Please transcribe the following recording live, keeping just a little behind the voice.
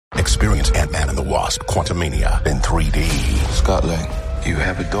Experience Ant-Man and the Wasp: Quantumania in 3D. Scott Lang, you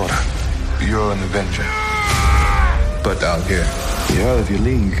have a daughter. You're an Avenger. But out here, you're out of your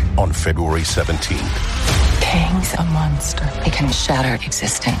league. On February 17th. Kang's a monster. He can shatter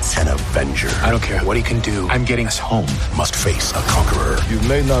existence. An Avenger. I don't care what he can do. I'm getting us home. Must face a conqueror. You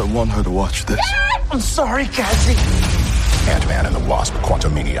may not want her to watch this. I'm sorry, Cassie. Ant-Man and the Wasp: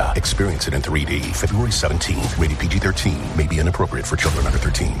 Quantumania. Experience it in 3D. February 17th. Rated PG-13. May be inappropriate for children under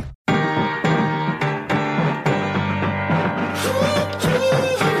 13.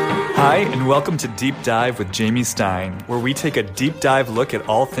 Hi, and welcome to Deep Dive with Jamie Stein, where we take a deep dive look at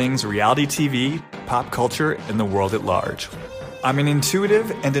all things reality TV, pop culture, and the world at large. I'm an intuitive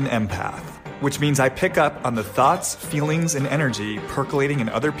and an empath, which means I pick up on the thoughts, feelings, and energy percolating in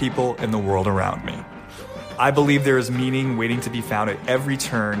other people and the world around me. I believe there is meaning waiting to be found at every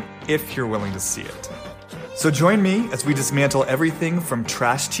turn if you're willing to see it. So join me as we dismantle everything from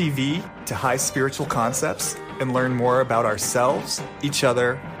trash TV to high spiritual concepts and learn more about ourselves, each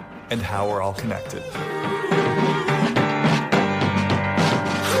other, and how we're all connected.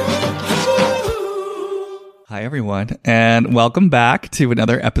 Hi, everyone, and welcome back to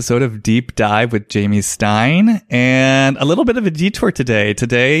another episode of Deep Dive with Jamie Stein. And a little bit of a detour today.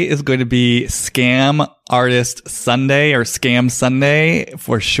 Today is going to be Scam Artist Sunday, or Scam Sunday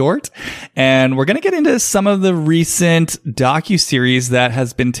for short. And we're going to get into some of the recent docuseries that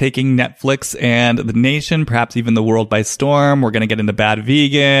has been taking Netflix and the nation, perhaps even the world, by storm. We're going to get into Bad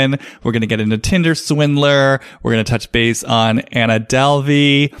Vegan. We're going to get into Tinder Swindler. We're going to touch base on Anna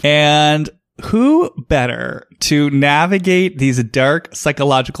Delvey. And who better to navigate these dark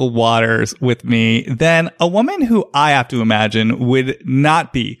psychological waters with me than a woman who I have to imagine would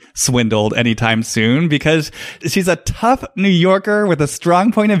not be swindled anytime soon, because she's a tough New Yorker with a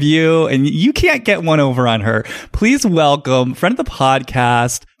strong point of view, and you can't get one over on her. Please welcome friend of the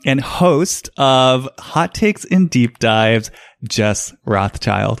podcast and host of Hot Takes and Deep Dives, Jess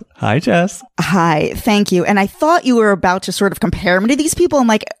Rothschild. Hi, Jess. Hi, thank you. And I thought you were about to sort of compare me to these people. I'm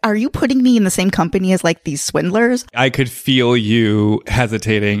like, are you putting me in the same company as like these swindlers? I could feel you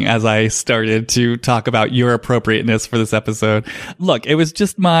hesitating as I started to talk about your appropriateness for this episode. Look, it was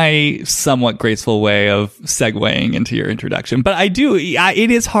just my somewhat graceful way of segueing into your introduction. But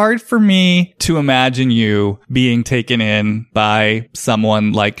it is hard for me to imagine you being taken in by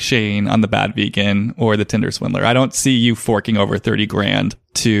someone like Shane on the Bad Vegan or the Tinder Swindler. I don't see you forking over 30 grand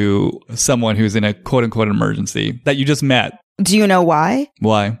to someone who's in a quote unquote emergency that you just met. Do you know why?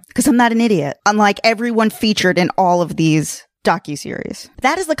 Why? Because I'm not an idiot. Unlike everyone featured in all of these docuseries.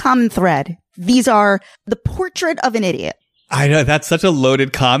 That is the common thread. These are the portrait of an idiot. I know, that's such a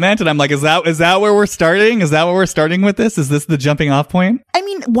loaded comment. And I'm like, is that where we're starting? Is that what we're starting with this? Is this the jumping off point? I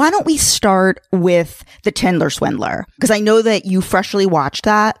mean, why don't we start with the Tinder Swindler? Because I know that you freshly watched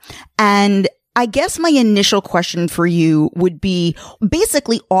that. And I guess my initial question for you would be,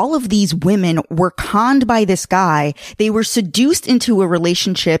 basically all of these women were conned by this guy. They were seduced into a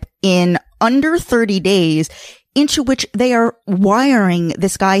relationship in under 30 days, into which they are wiring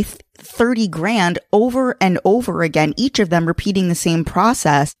this guy 30 grand over and over again, each of them repeating the same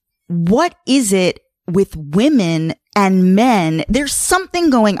process. What is it with women and men? There's something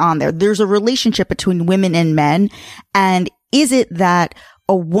going on there. There's a relationship between women and men. And is it that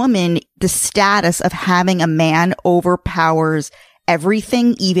a woman, the status of having a man overpowers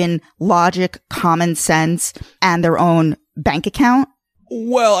everything, even logic, common sense, and their own bank account?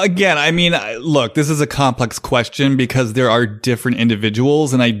 Well, again, I mean, look, this is a complex question because there are different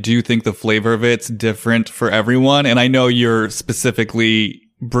individuals, and I do think the flavor of it's different for everyone. And I know you're specifically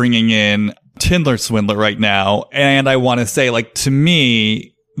bringing in Tinder Swindler right now. And I want to say, like, to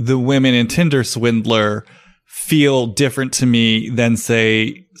me, the women in Tinder Swindler feel different to me than,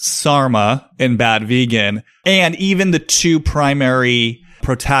 say, Sarma in Bad Vegan. And even the two primary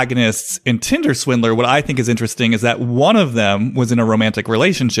protagonists in Tinder Swindler, what I think is interesting is that one of them was in a romantic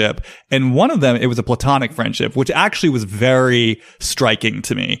relationship, and one of them, it was a platonic friendship, which actually was very striking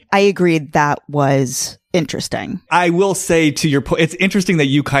to me. I agreed that was interesting. I will say, to your point, it's interesting that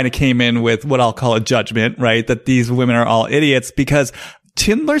you kind of came in with what I'll call a judgment, right? That these women are all idiots, because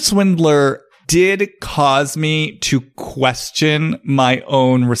Tinder Swindler did cause me to question my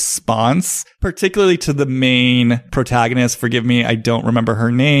own response, particularly to the main protagonist. Forgive me, I don't remember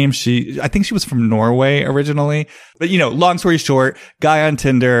her name. I think she was from Norway originally. But, long story short, guy on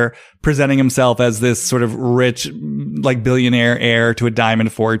Tinder presenting himself as this sort of rich, like billionaire heir to a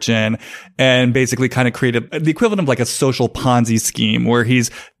diamond fortune, and basically kind of created the equivalent of like a social Ponzi scheme where he's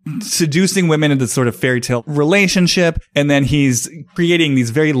seducing women into this sort of fairy tale relationship, and then he's creating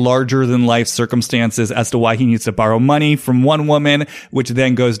these very larger than life circumstances as to why he needs to borrow money from one woman, which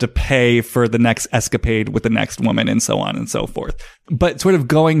then goes to pay for the next escapade with the next woman, and so on and so forth. But sort of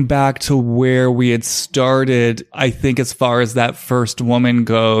going back to where we had started, I think as far as that first woman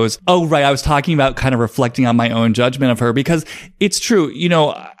goes, oh, right, I was talking about kind of reflecting on my own judgment of her, because it's true, you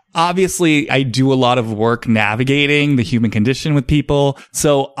know, obviously, I do a lot of work navigating the human condition with people.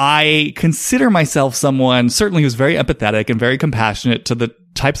 So I consider myself someone certainly who's very empathetic and very compassionate to the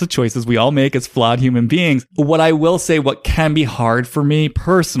types of choices we all make as flawed human beings. What I will say, what can be hard for me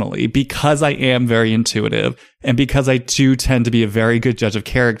personally, because I am very intuitive and because I do tend to be a very good judge of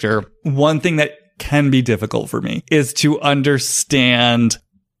character, one thing that can be difficult for me is to understand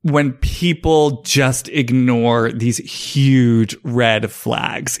when people just ignore these huge red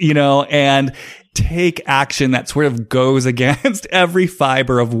flags, you know, and take action that sort of goes against every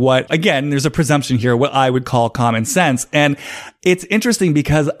fiber of what, again, there's a presumption here, what I would call common sense. And it's interesting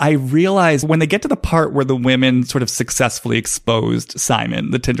because I realized when they get to the part where the women sort of successfully exposed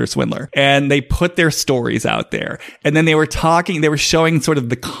Simon, the Tinder swindler, and they put their stories out there, and then they were showing sort of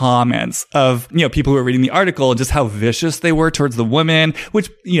the comments of, you know, people who were reading the article and just how vicious they were towards the woman, which,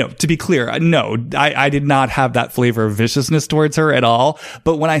 you know, to be clear, no, I did not have that flavor of viciousness towards her at all.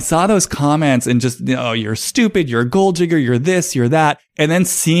 But when I saw those comments and just, you know, you're stupid, you're a gold digger, you're this, you're that, and then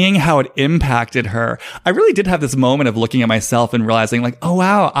seeing how it impacted her, I really did have this moment of looking at myself and realizing like, oh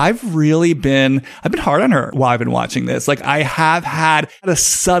wow, I've been hard on her while I've been watching this. Like I have had a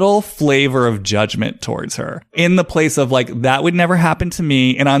subtle flavor of judgment towards her in the place of like, that would never happen to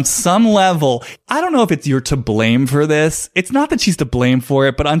me. And on some level, I don't know if you're to blame for this. It's not that she's to blame for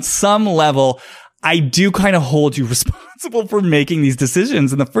it, but on some level, I do kind of hold you responsible for making these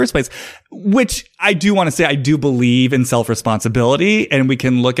decisions in the first place, which I do want to say, I do believe in self-responsibility, and we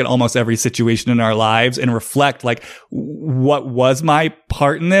can look at almost every situation in our lives and reflect like, what was my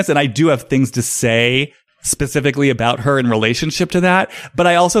part in this? And I do have things to say specifically about her in relationship to that. But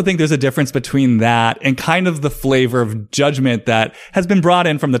I also think there's a difference between that and kind of the flavor of judgment that has been brought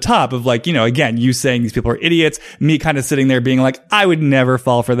in from the top of like, you know, again, you saying these people are idiots, me kind of sitting there being like, I would never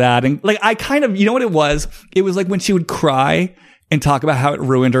fall for that. And like, I kind of, you know what it was? It was like when she would cry and talk about how it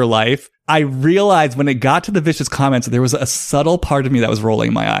ruined her life, I realized when it got to the vicious comments, there was a subtle part of me that was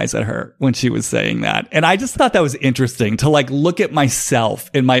rolling my eyes at her when she was saying that. And I just thought that was interesting to like look at myself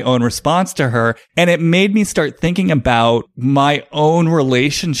in my own response to her. And it made me start thinking about my own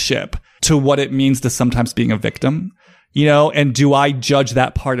relationship to what it means to sometimes being a victim. You know, and do I judge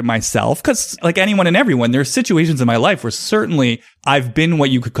that part of myself? Because like anyone and everyone, there are situations in my life where certainly I've been what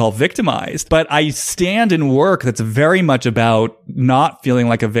you could call victimized, but I stand in work that's very much about not feeling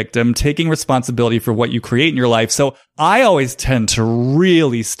like a victim, taking responsibility for what you create in your life. So I always tend to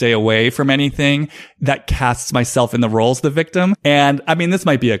really stay away from anything that casts myself in the roles of the victim. And I mean, this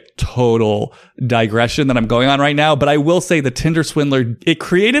might be a total digression that I'm going on right now, but I will say the Tinder swindler, it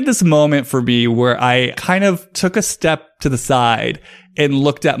created this moment for me where I kind of took a step to the side and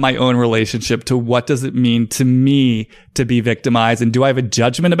looked at my own relationship to what does it mean to me to be victimized, and do I have a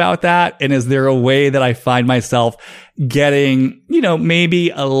judgment about that? And is there a way that I find myself getting, you know, maybe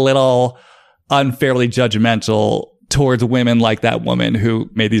a little unfairly judgmental towards women like that woman who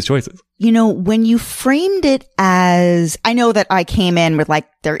made these choices? You know, when you framed it as, I know that I came in with like,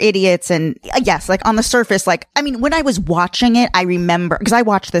 they're idiots, and yes, like on the surface, like, I mean, when I was watching it, I remember, because I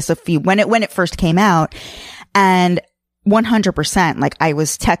watched this when it first came out, and 100%, like I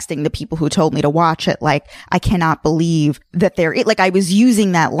was texting the people who told me to watch it, like, I cannot believe that like I was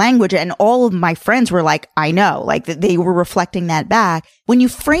using that language, and all of my friends were like, I know, like they were reflecting that back. When you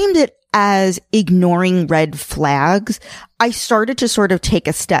framed it as ignoring red flags, I started to sort of take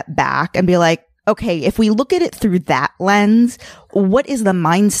a step back and be like, okay, if we look at it through that lens, what is the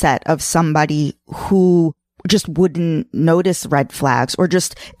mindset of somebody who just wouldn't notice red flags or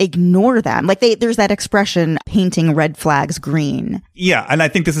just ignore them? Like there's that expression, painting red flags green. Yeah. And I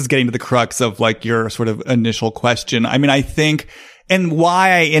think this is getting to the crux of like your sort of initial question. I mean, I think, and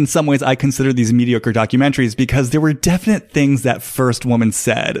why in some ways I consider these mediocre documentaries, because there were definite things that first woman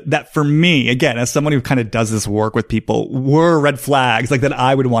said that for me, again, as someone who kind of does this work with people, were red flags like that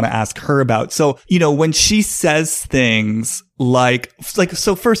I would want to ask her about. So, you know, when she says things like,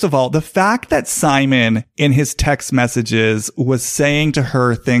 so first of all, the fact that Simon in his text messages was saying to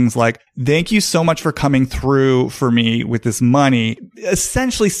her things like, thank you so much for coming through for me with this money,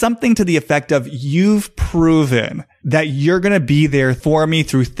 essentially something to the effect of, you've proven that you're going to be there for me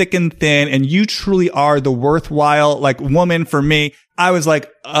through thick and thin, and you truly are the worthwhile, like, woman for me. I was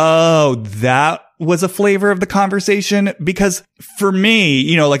like, oh, that was a flavor of the conversation. Because for me,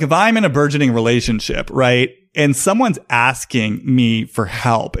 you know, like, if I'm in a burgeoning relationship, right, and someone's asking me for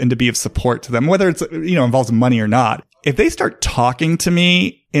help and to be of support to them, whether it's, you know, involves money or not, if they start talking to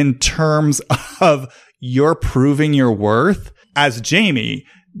me in terms of you're proving your worth as Jamie,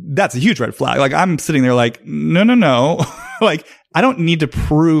 that's a huge red flag. Like, I'm sitting there like, no. Like, I don't need to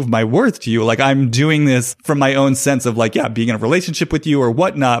prove my worth to you. Like, I'm doing this from my own sense of, like, yeah, being in a relationship with you or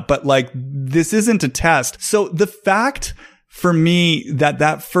whatnot, but, like, this isn't a test. So the fact for me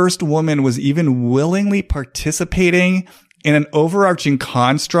that first woman was even willingly participating in an overarching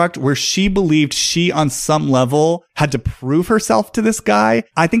construct where she believed she on some level had to prove herself to this guy,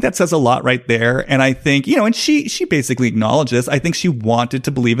 I think that says a lot right there. And I think, you know, and she basically acknowledged this. I think she wanted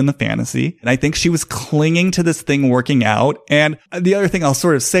to believe in the fantasy, and I think she was clinging to this thing working out. And the other thing I'll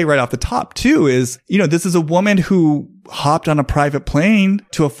sort of say right off the top too is, you know, this is a woman who hopped on a private plane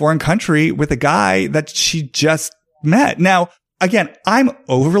to a foreign country with a guy that she just met. Now, again, I'm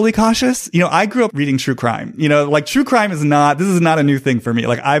overly cautious. You know, I grew up reading true crime. You know, like, true crime this is not a new thing for me.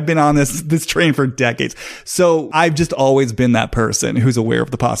 Like, I've been on this train for decades. So I've just always been that person who's aware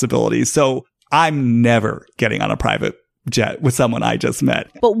of the possibilities. So I'm never getting on a private jet with someone I just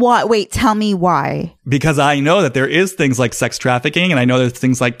met. But why? Wait, tell me why. Because I know that there is things like sex trafficking, and I know there's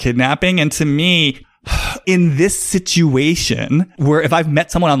things like kidnapping. And to me, in this situation where if I've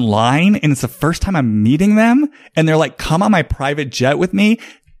met someone online and it's the first time I'm meeting them and they're like, come on my private jet with me,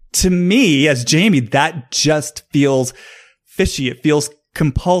 to me as Jamie, that just feels fishy. It feels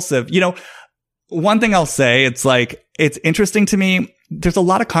compulsive. You know, one thing I'll say, it's like, it's interesting to me. There's a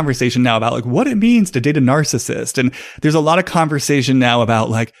lot of conversation now about, like, what it means to date a narcissist. And there's a lot of conversation now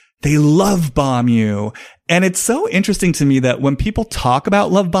about, like, they love bomb you. And it's so interesting to me that when people talk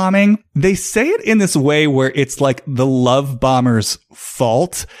about love bombing, they say it in this way where it's like the love bomber's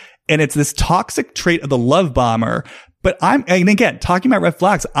fault. And it's this toxic trait of the love bomber. But and again, talking about red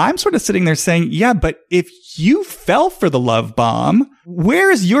flags, I'm sort of sitting there saying, yeah, but if you fell for the love bomb,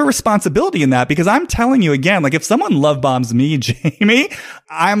 where is your responsibility in that? Because I'm telling you again, like, if someone love bombs me, Jamie,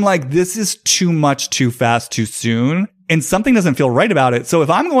 I'm like, this is too much, too fast, too soon. And something doesn't feel right about it. So if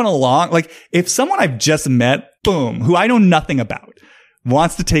I'm going along, like, if someone I've just met, boom, who I know nothing about,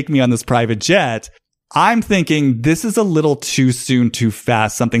 wants to take me on this private jet, I'm thinking this is a little too soon, too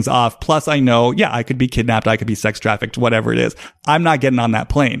fast. Something's off. Plus, I know, yeah, I could be kidnapped. I could be sex trafficked, whatever it is. I'm not getting on that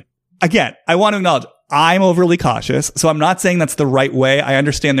plane. Again, I want to acknowledge I'm overly cautious. So I'm not saying that's the right way. I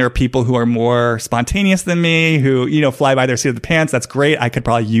understand there are people who are more spontaneous than me, who, you know, fly by their seat of the pants. That's great. I could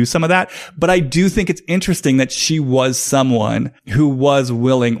probably use some of that. But I do think it's interesting that she was someone who was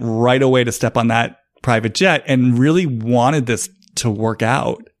willing right away to step on that private jet and really wanted this to work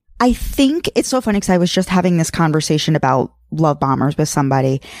out. I think it's so funny because I was just having this conversation about love bombers with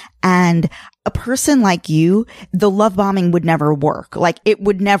somebody, and a person like you, the love bombing would never work. Like, it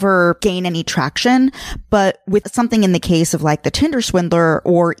would never gain any traction. But with something in the case of, like, the Tinder swindler,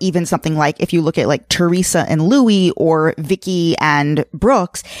 or even something like, if you look at, like, Teresa and Louis or Vicky and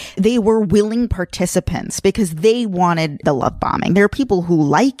Brooks, they were willing participants because they wanted the love bombing. There are people who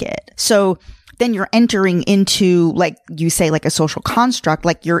like it. So then you're entering into, like you say, like a social construct,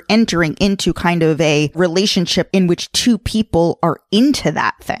 like you're entering into kind of a relationship in which two people are into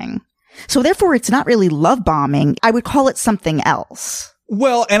that thing. So therefore, it's not really love bombing. I would call it something else.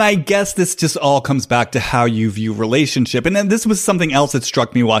 Well, and I guess this just all comes back to how you view relationship. And then this was something else that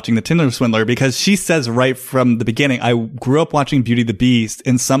struck me watching The Tinder Swindler, because she says right from the beginning, I grew up watching Beauty and the Beast,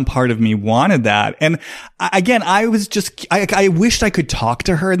 and some part of me wanted that. And again, I wished I could talk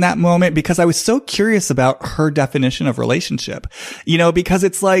to her in that moment, because I was so curious about her definition of relationship, you know, because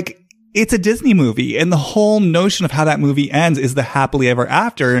it's like, it's a Disney movie, and the whole notion of how that movie ends is the happily ever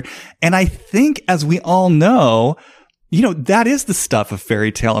after. And I think, as we all know, you know, that is the stuff of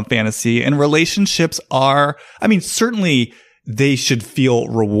fairy tale and fantasy, and relationships are, I mean, certainly they should feel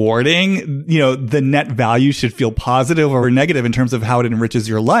rewarding. You know, the net value should feel positive or negative in terms of how it enriches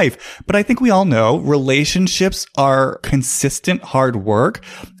your life. But I think we all know relationships are consistent hard work.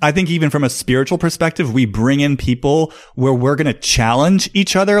 I think even from a spiritual perspective, we bring in people where we're going to challenge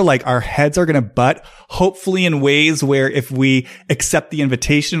each other. Like, our heads are going to butt, hopefully in ways where if we accept the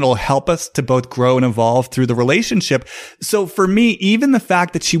invitation, it'll help us to both grow and evolve through the relationship. So for me, even the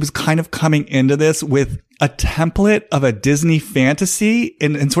fact that she was kind of coming into this with a template of a Disney fantasy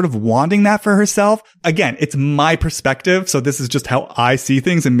and sort of wanting that for herself. Again, it's my perspective, so this is just how I see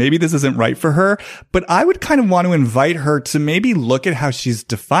things, and maybe this isn't right for her, but I would kind of want to invite her to maybe look at how she's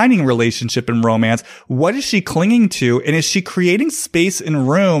defining relationship and romance. What is she clinging to? And is she creating space and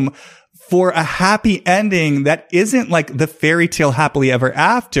room for a happy ending that isn't like the fairy tale happily ever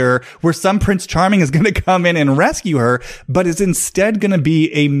after, where some Prince Charming is going to come in and rescue her, but is instead going to be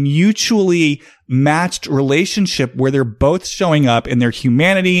a mutually matched relationship where they're both showing up in their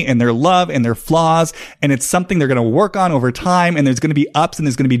humanity and their love and their flaws. And it's something they're going to work on over time. And there's going to be ups and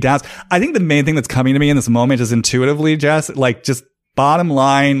there's going to be downs. I think the main thing that's coming to me in this moment is intuitively, Jess, like just bottom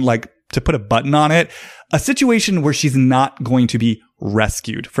line, like to put a button on it, a situation where she's not going to be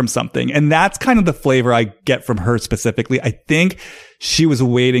rescued from something. And that's kind of the flavor I get from her specifically. I think she was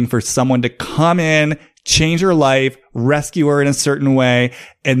waiting for someone to come in, change her life, rescue her in a certain way.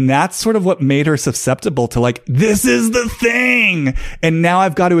 And that's sort of what made her susceptible to like, this is the thing. And now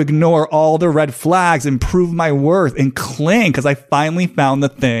I've got to ignore all the red flags and prove my worth and cling because I finally found the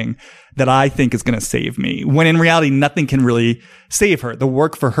thing that I think is going to save me. When in reality, nothing can really save her. The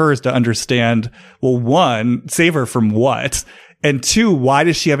work for her is to understand, well, one, save her from what? And two, why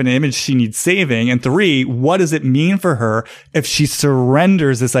does she have an image she needs saving? And three, what does it mean for her if she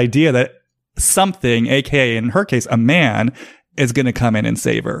surrenders this idea that something, aka in her case, a man, is going to come in and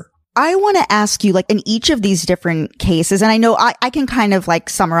save her? I want to ask you, like, in each of these different cases, and I know I can kind of like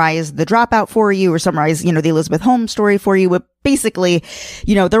summarize The Dropout for you or summarize, you know, the Elizabeth Holmes story for you, but basically,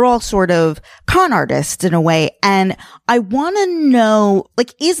 you know, they're all sort of con artists in a way. And I want to know,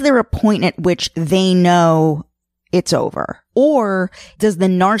 like, is there a point at which they know it's over? Or does the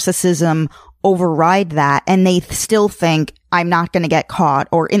narcissism override that and they still think, I'm not going to get caught?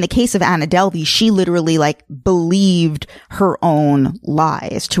 Or in the case of Anna Delvey, she literally like believed her own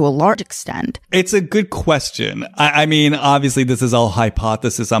lies to a large extent. It's a good question. I mean, obviously this is all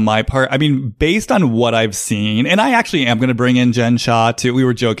hypothesis on my part. I mean, based on what I've seen, and I actually am going to bring in Jen Shah too. We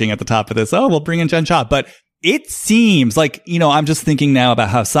were joking at the top of this. Oh, we'll bring in Jen Shah. But it seems like, you know, I'm just thinking now about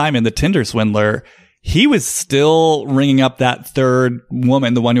how Simon, the Tinder swindler, he was still ringing up that third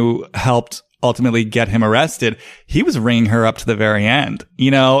woman, the one who helped ultimately get him arrested. He was ringing her up to the very end, you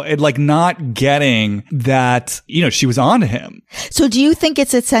know, and like not getting that, you know, she was on to him. So do you think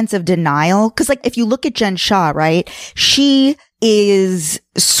it's a sense of denial? Because like if you look at Jen Shah, right, she is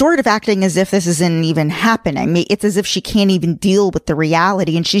sort of acting as if this isn't even happening. It's as if she can't even deal with the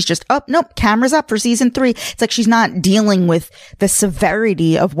reality. And she's just, oh, nope, camera's up for season 3. It's like she's not dealing with the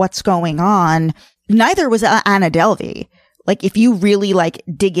severity of what's going on. Neither was Anna Delvey. Like, if you really, like,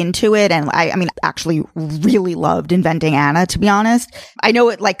 dig into it, and I mean, actually really loved Inventing Anna, to be honest. I know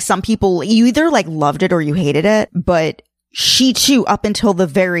it, like, some people, you either, like, loved it or you hated it, but she, too, up until the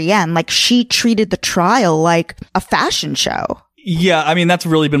very end, like, she treated the trial like a fashion show. Yeah, I mean, that's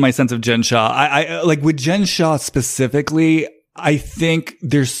really been my sense of Jen Shah. I like, with Jen Shah specifically, I think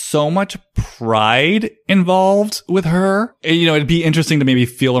there's so much pride involved with her. You know, it'd be interesting to maybe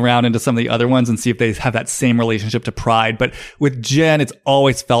feel around into some of the other ones and see if they have that same relationship to pride. But with Jen, it's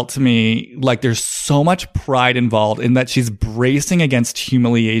always felt to me like there's so much pride involved in that she's bracing against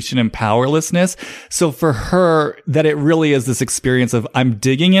humiliation and powerlessness. So for her, that it really is this experience of I'm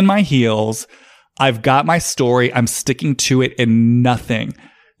digging in my heels. I've got my story. I'm sticking to it and nothing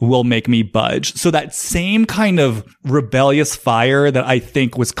will make me budge. So that same kind of rebellious fire that I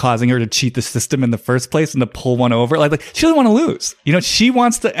think was causing her to cheat the system in the first place and to pull one over, like she doesn't want to lose. You know, she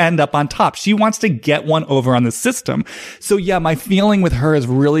wants to end up on top. She wants to get one over on the system. So yeah, my feeling with her has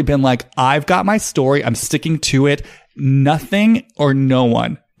really been like, I've got my story. I'm sticking to it. Nothing or no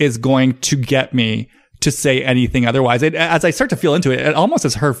one is going to get me to say anything otherwise. As I start to feel into it, it almost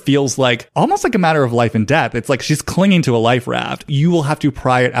as her feels like almost like a matter of life and death. It's like she's clinging to a life raft. You will have to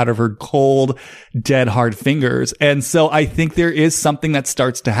pry it out of her cold, dead, hard fingers. And so I think there is something that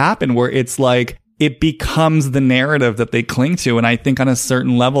starts to happen where it's like it becomes the narrative that they cling to. And I think on a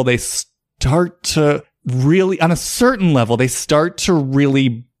certain level, they start to really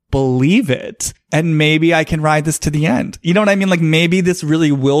believe it. And maybe I can ride this to the end. You know what I mean? Like maybe this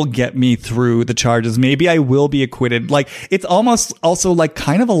really will get me through the charges. Maybe I will be acquitted. Like it's almost also like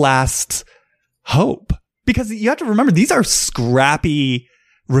kind of a last hope, because you have to remember these are scrappy,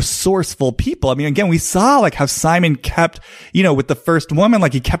 resourceful people. I mean, again, we saw like how Simon kept, you know, with the first woman,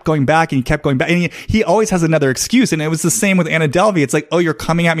 like he kept going back and he kept going back and he always has another excuse. And it was the same with Anna Delvey. It's like, oh, you're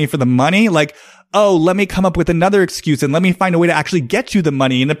coming at me for the money. Like, oh, let me come up with another excuse and let me find a way to actually get you the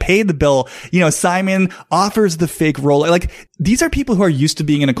money and to pay the bill. Simon offers the fake role. Like, these are people who are used to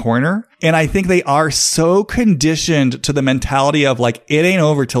being in a corner. And I think they are so conditioned to the mentality of like, it ain't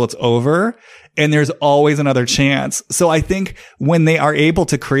over till it's over. And there's always another chance. So I think when they are able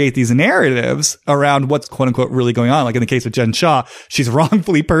to create these narratives around what's quote unquote really going on, like in the case of Jen Shah, she's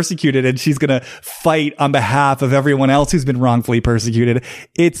wrongfully persecuted and she's going to fight on behalf of everyone else who's been wrongfully persecuted.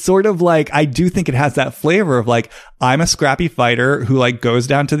 It's sort of like, I do think it has that flavor of like, I'm a scrappy fighter who like goes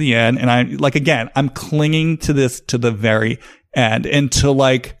down to the end. And I'm like, again, I'm clinging to this to the very end, and to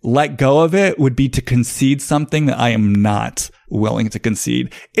like let go of it would be to concede something that I am not willing to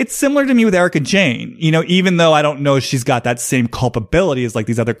concede. It's similar to me with Erika Jayne. Even though I don't know she's got that same culpability as like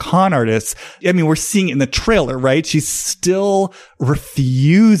these other con artists. I mean, we're seeing it in the trailer, right? She still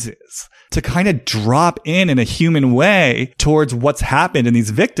refuses to kind of drop in a human way towards what's happened in these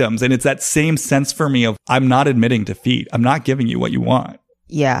victims. And it's that same sense for me of, I'm not admitting defeat. I'm not giving you what you want.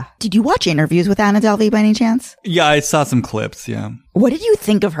 Yeah. Did you watch Interviews with Anna Delvey by any chance? Yeah, I saw some clips. Yeah. What did you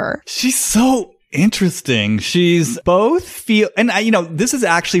think of her? She's so interesting. She's both and this is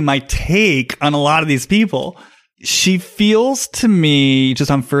actually my take on a lot of these people. She feels to me,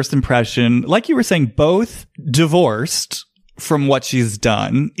 just on first impression, like you were saying, both divorced from what she's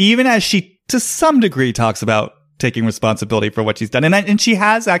done, even as she, to some degree, talks about taking responsibility for what she's done. And she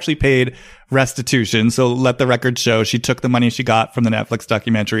has actually paid restitution. So let the record show she took the money she got from the Netflix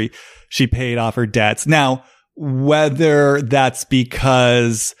documentary. She paid off her debts. Now, whether that's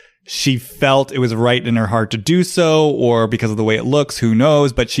because she felt it was right in her heart to do so or because of the way it looks, who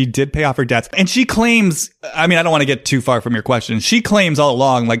knows? But she did pay off her debts. And she claims, I mean, I don't want to get too far from your question. She claims all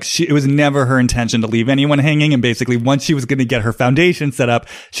along, like it was never her intention to leave anyone hanging. And basically once she was going to get her foundation set up,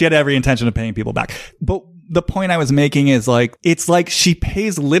 she had every intention of paying people back. But the point I was making is like, it's like she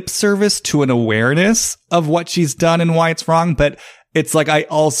pays lip service to an awareness of what she's done and why it's wrong. But it's like, I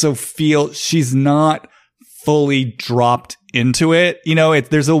also feel she's not fully dropped into it.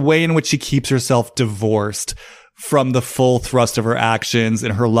 There's a way in which she keeps herself divorced from the full thrust of her actions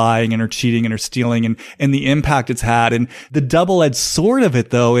and her lying and her cheating and her stealing and the impact it's had. And the double-edged sword of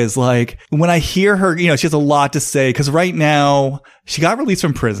it, though, is like when I hear her, she has a lot to say because right now she got released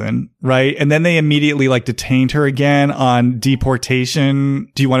from prison, right? And then they immediately like detained her again on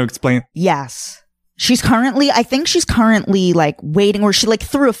deportation. Do you want to explain? Yes. I think she's currently like waiting, or she like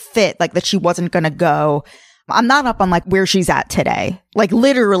threw a fit like that she wasn't going to go. I'm not up on like where she's at today, like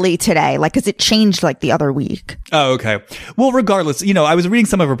literally today, like, cause it changed like the other week. Oh, okay. Well, regardless, I was reading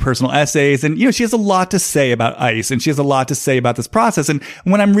some of her personal essays and, she has a lot to say about ICE and she has a lot to say about this process. And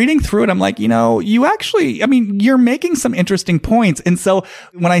when I'm reading through it, I'm like, you actually, you're making some interesting points. And so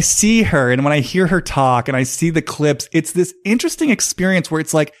when I see her and when I hear her talk and I see the clips, it's this interesting experience where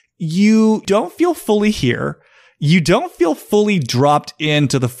it's like, you don't feel fully here. You don't feel fully dropped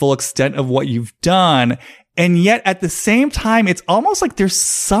into the full extent of what you've done. And yet at the same time, it's almost like there's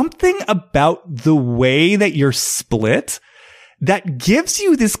something about the way that you're split that gives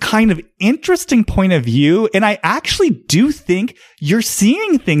you this kind of interesting point of view. And I actually do think you're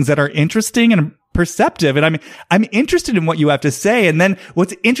seeing things that are interesting and perceptive. And I'm interested in what you have to say. And then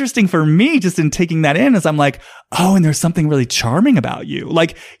what's interesting for me just in taking that in is I'm like, oh, and there's something really charming about you.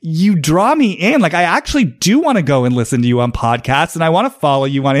 Like you draw me in. Like I actually do want to go and listen to you on podcasts and I want to follow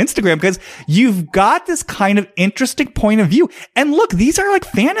you on Instagram because you've got this kind of interesting point of view. And look, these are like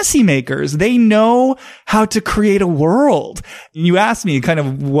fantasy makers. They know how to create a world. You asked me kind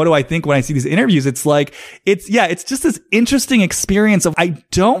of what do I think when I see these interviews? It's like, it's just this interesting experience of I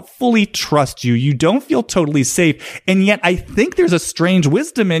don't fully trust you. You don't feel totally safe. And yet I think there's a strange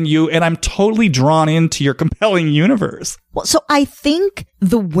wisdom in you and I'm totally drawn into your compelling universe. Well, so I think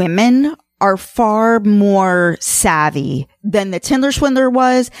the women are far more savvy than the Tinder Swindler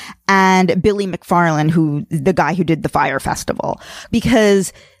was and Billy McFarland, the guy who did the Fyre Festival,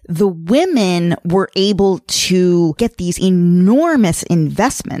 because the women were able to get these enormous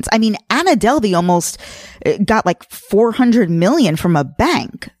investments. I mean, Anna Delvey almost got like $400 million from a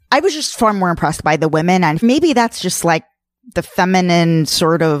bank. I was just far more impressed by the women, and maybe that's just like the feminine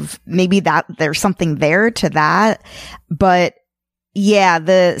sort of, maybe that there's something there to that. But yeah,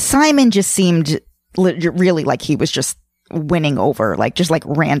 the Simon just seemed really like he was just winning over, like just like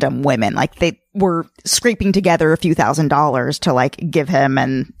random women. Like they were scraping together a few $1,000s to like give him,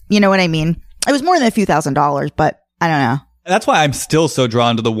 and you know what I mean? It was more than a few $1,000s, but I don't know. That's why I'm still so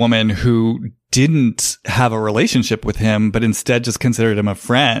drawn to the woman who didn't have a relationship with him, but instead just considered him a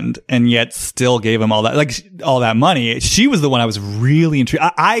friend and yet still gave him all that, like all that money. She was the one I was really intrigued.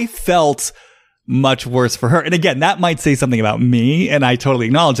 I felt much worse for her. And again, that might say something about me, and I totally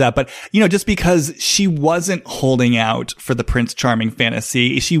acknowledge that. But, just because she wasn't holding out for the Prince Charming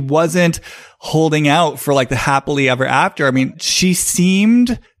fantasy, she wasn't holding out for like the happily ever after. I mean, she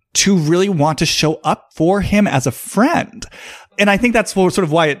seemed to really want to show up for him as a friend. And I think that's sort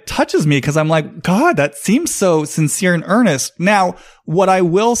of why it touches me, because I'm like, God, that seems so sincere and earnest. Now, what I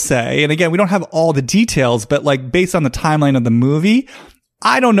will say, and again, we don't have all the details, but like based on the timeline of the movie,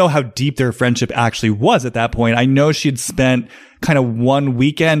 I don't know how deep their friendship actually was at that point. I know she'd spent kind of one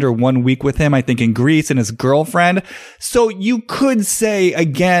weekend or 1 week with him, I think, in Greece, and his girlfriend. So you could say,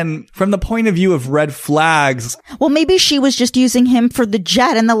 again, from the point of view of red flags. Well, maybe she was just using him for the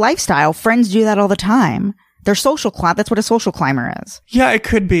jet and the lifestyle. Friends do that all the time. They're social climb. That's what a social climber is. Yeah, it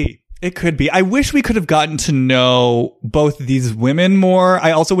could be. It could be. I wish we could have gotten to know both of these women more.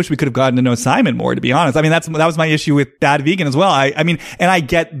 I also wish we could have gotten to know Simon more, to be honest. I mean, that was my issue with Bad Vegan as well. I mean, and I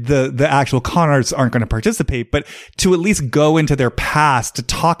get the actual con artists aren't going to participate, but to at least go into their past, to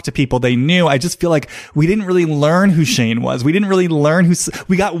talk to people they knew, I just feel like we didn't really learn who Shane was. We didn't really learn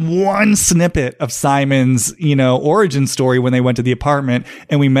we got one snippet of Simon's, origin story when they went to the apartment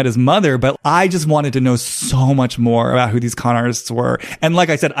and we met his mother, but I just wanted to know so much more about who these con artists were. And like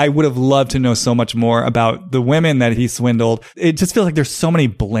I said, I would have loved to know so much more about the women that he swindled. It just feels like there's so many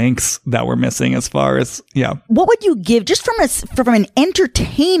blanks that we're missing as far as, What would you give just from an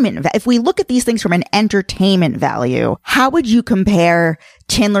entertainment, if we look at these things from an entertainment value, how would you compare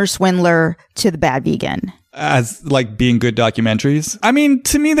Tinder Swindler to The Bad Vegan? As like being good documentaries? I mean,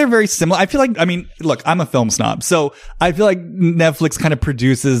 to me, they're very similar. I feel like, look, I'm a film snob, so I feel like Netflix kind of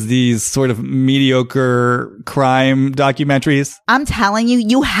produces these sort of mediocre crime documentaries. I'm telling you,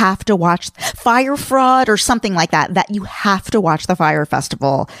 you have to watch Fire Fraud or something like that you have to watch the Fire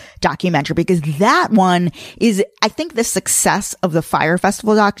Festival documentary, because that one is, I think the success of the Fire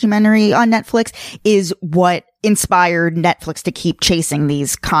Festival documentary on Netflix is what inspired Netflix to keep chasing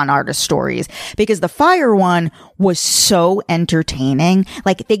these con artist stories, because the Fire one was so entertaining.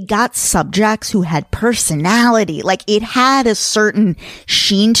 Like, they got subjects who had personality. Like, it had a certain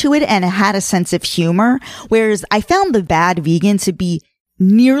sheen to it and it had a sense of humor. Whereas I found The Bad Vegan to be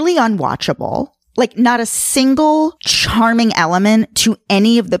nearly unwatchable. Like, not a single charming element to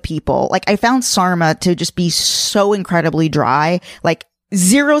any of the people. Like, I found Sarma to just be so incredibly dry. Like,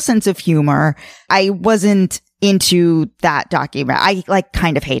 zero sense of humor. I wasn't into that document. I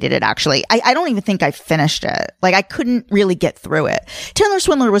kind of hated it, actually. I don't even think I finished it. Like, I couldn't really get through it. Tinder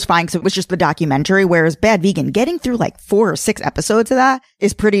Swindler was fine because it was just the documentary, whereas Bad Vegan, getting through like 4 or 6 episodes of that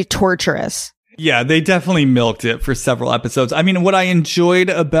is pretty torturous. Yeah, they definitely milked it for several episodes. I mean, what I enjoyed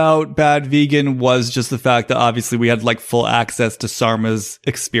about Bad Vegan was just the fact that obviously we had like full access to Sarma's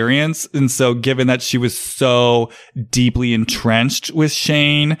experience. And so given that she was so deeply entrenched with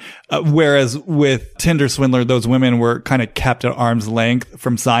Shane, whereas with Tinder Swindler, those women were kind of kept at arm's length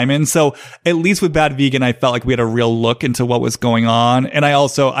from Simon. So at least with Bad Vegan, I felt like we had a real look into what was going on. And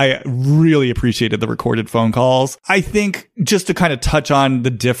I really appreciated the recorded phone calls. I think just to kind of touch on the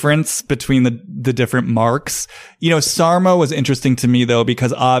difference between the different marks. Sarma was interesting to me though,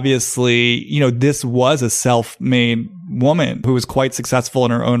 because obviously, this was a self-made woman who was quite successful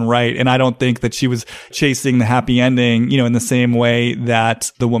in her own right. And I don't think that she was chasing the happy ending, in the same way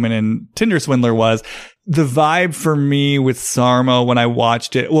that the woman in Tinder Swindler was. The vibe for me with Sarma when I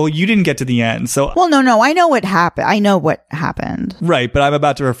watched it, well, you didn't get to the end. So, well, no, I know what happened. Right. But I'm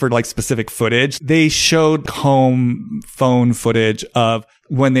about to refer to like specific footage. They showed home phone footage of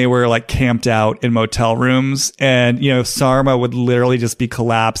when they were like camped out in motel rooms, and, Sarma would literally just be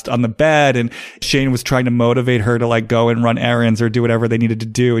collapsed on the bed, and Shane was trying to motivate her to like go and run errands or do whatever they needed to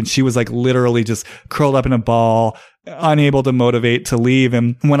do. And she was like literally just curled up in a ball, unable to motivate to leave.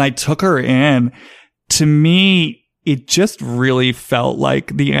 And when I took her in, to me, it just really felt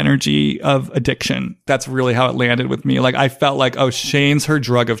like the energy of addiction. That's really how it landed with me. Like, I felt like, oh, Shane's her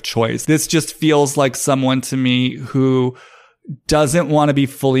drug of choice. This just feels like someone to me who doesn't want to be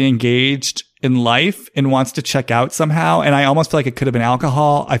fully engaged in life and wants to check out somehow. And I almost feel like it could have been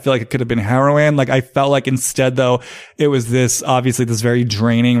alcohol. I feel like it could have been heroin. Like, I felt like instead though, it was this very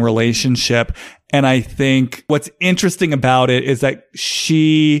draining relationship. And I think what's interesting about it is that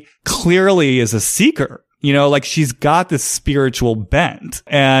she clearly is a seeker. Like, she's got this spiritual bent.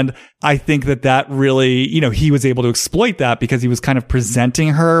 And I think that really, he was able to exploit that because he was kind of presenting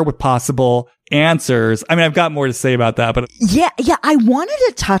her with possible answers. I mean, I've got more to say about that, but yeah, I wanted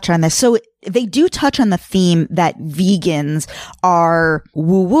to touch on this. So they do touch on the theme that vegans are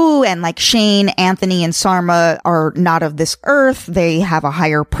woo-woo, and like Shane, Anthony, and Sarma are not of this earth. They have a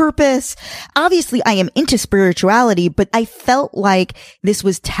higher purpose. Obviously, I am into spirituality, but I felt like this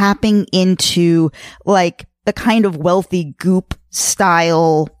was tapping into like the kind of wealthy goop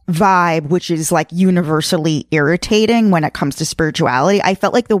style vibe, which is like universally irritating when it comes to spirituality. I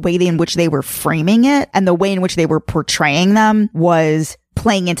felt like the way in which they were framing it and the way in which they were portraying them was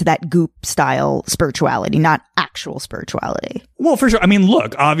playing into that goop style spirituality, not actual spirituality. Well, for sure. I mean,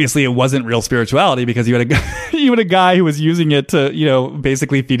 look, obviously it wasn't real spirituality because you had a guy who was using it to,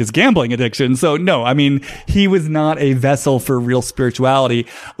 basically feed his gambling addiction. So no, I mean, he was not a vessel for real spirituality.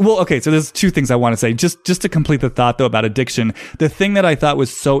 Well, okay. So there's two things I want to say just to complete the thought though about addiction. The thing that I thought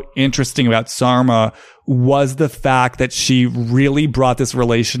was so interesting about Sarma was the fact that she really brought this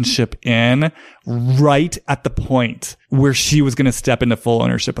relationship in right at the point where she was going to step into full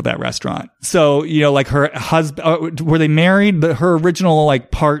ownership of that restaurant. So, like her husband, were they married? Her original like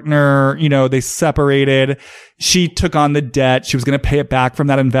partner, they separated. She took on the debt. She was going to pay it back from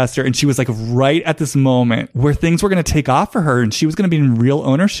that investor. And she was like right at this moment where things were going to take off for her. And she was going to be in real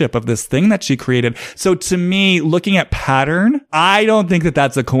ownership of this thing that she created. So to me, looking at pattern, I don't think that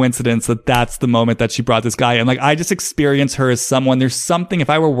that's a coincidence that that's the moment that she brought this guy in. Like, I just experience her as someone, there's something, if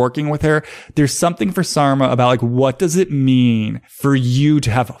I were working with her, there's something for Sarma about like, what does it mean for you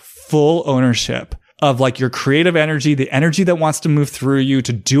to have full ownership of like your creative energy, the energy that wants to move through you,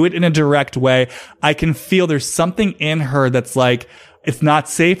 to do it in a direct way. I can feel there's something in her that's like, it's not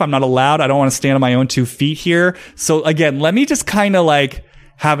safe. I'm not allowed. I don't want to stand on my own 2 feet here. So again, let me just kind of like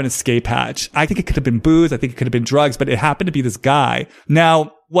have an escape hatch. I think it could have been booze. I think it could have been drugs, but it happened to be this guy.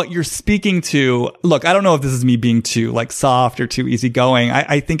 Now, what you're speaking to, look, I don't know if this is me being too like soft or too easygoing.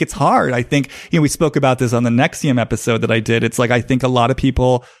 I think it's hard. I think, we spoke about this on the NXIVM episode that I did. It's like, I think a lot of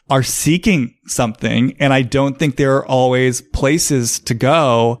people are seeking something, and I don't think there are always places to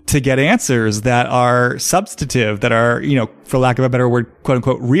go to get answers that are substantive, that are, for lack of a better word, quote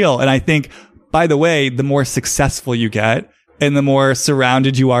unquote, real. And I think, by the way, the more successful you get and the more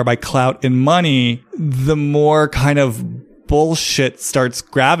surrounded you are by clout and money, the more kind of bullshit starts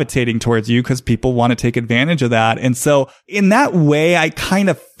gravitating towards you because people want to take advantage of that. And so in that way, I kind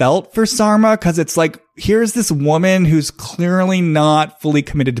of felt for Sarma, because it's like, here's this woman who's clearly not fully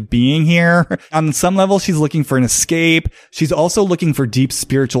committed to being here. On some level, she's looking for an escape. She's also looking for deep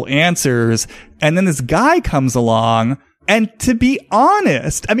spiritual answers. And then this guy comes along. And to be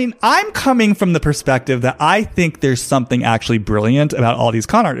honest, I mean, I'm coming from the perspective that I think there's something actually brilliant about all these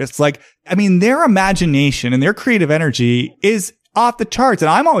con artists. Like, I mean, their imagination and their creative energy is off the charts.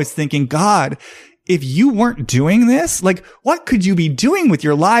 And I'm always thinking, God, if you weren't doing this, like, what could you be doing with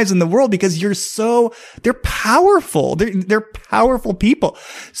your lives in the world? Because they're powerful. They're powerful people.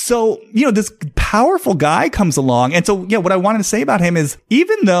 So, this powerful guy comes along. And so, what I wanted to say about him is,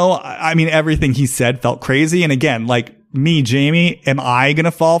 even though, I mean, everything he said felt crazy. And again, like, me, Jamie, am I going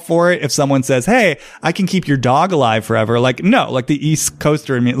to fall for it if someone says, hey, I can keep your dog alive forever? Like, no, like the East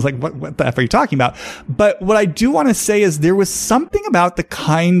Coaster in me is like, what the F are you talking about? But what I do want to say is there was something about the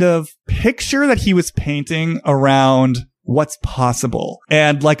kind of picture that he was painting around what's possible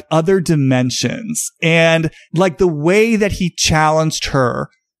and like other dimensions and like the way that he challenged her.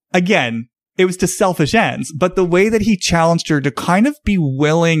 Again, it was to selfish ends, but the way that he challenged her to kind of be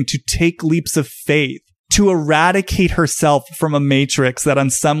willing to take leaps of faith, to eradicate herself from a matrix that on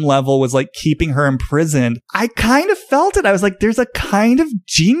some level was like keeping her imprisoned. I kind of felt it. I was like, there's a kind of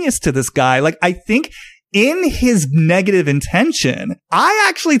genius to this guy. Like, I think in his negative intention, I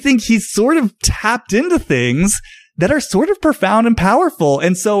actually think he's sort of tapped into things that are sort of profound and powerful.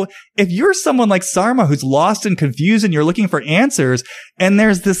 And so if you're someone like Sarma who's lost and confused and you're looking for answers, and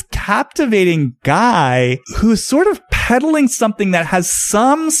there's this captivating guy who's sort of peddling something that has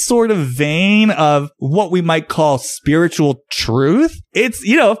some sort of vein of what we might call spiritual truth, it's,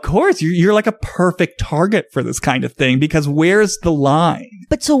 of course, you're like a perfect target for this kind of thing, because where's the line?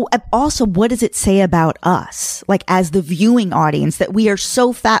 But so also, what does it say about us, like as the viewing audience, that we are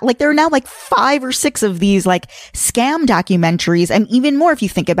so fat? Like, there are now like 5 or 6 of these like scam documentaries, and even more if you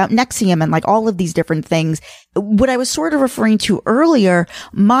think about NXIVM and like all of these different things. What I was sort of referring to earlier,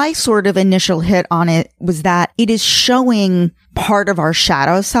 my sort of initial hit on it was that it is showing part of our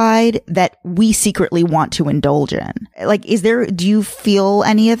shadow side that we secretly want to indulge in. Like, do you feel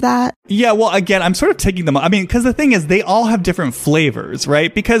any of that? Yeah, well, again, I'm sort of taking them. I mean, because the thing is, they all have different flavors,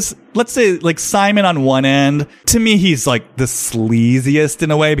 right? Because let's say like Simon on one end, to me, he's like the sleaziest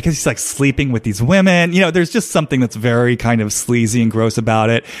in a way, because he's like sleeping with these women. There's just something that's very kind of sleazy and gross about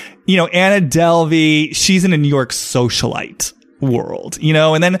it. Anna Delvey, she's in a New York socialite. world, you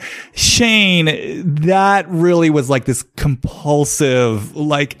know? And then Shane, that really was like this compulsive,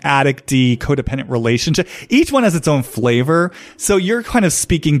 like addicty, codependent relationship. Each one has its own flavor. So you're kind of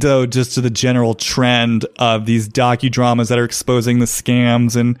speaking though just to the general trend of these docudramas that are exposing the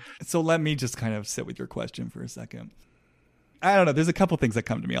scams. And so let me just kind of sit with your question for a second. I don't know. There's a couple things that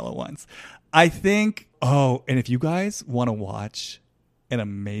come to me all at once. I think, and if you guys want to watch an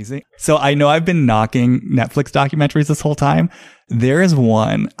amazing, so I know I've been knocking Netflix documentaries this whole time. There is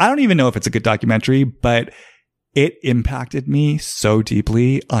one, I don't even know if it's a good documentary, but it impacted me so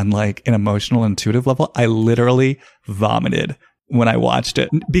deeply on like an emotional, intuitive level. I literally vomited when I watched it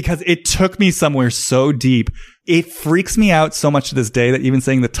because it took me somewhere so deep. It freaks me out so much to this day that even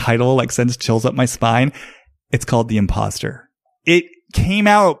saying the title like sends chills up my spine. It's called The Imposter. It came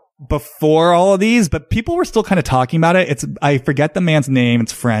out before all of these, but people were still kind of talking about it. I forget the man's name.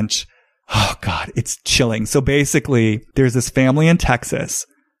 It's French. Oh God, it's chilling. So basically there's this family in Texas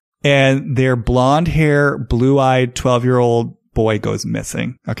and their blonde hair, blue-eyed 12-year-old boy goes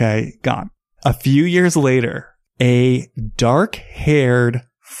missing. Okay. Gone. A few years later, a dark-haired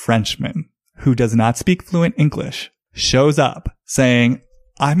Frenchman who does not speak fluent English shows up saying,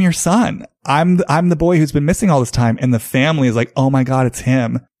 I'm your son. I'm the boy who's been missing all this time. And the family is like, oh my God, it's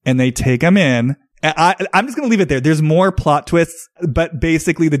him. And they take him in. I'm just going to leave it there. There's more plot twists, but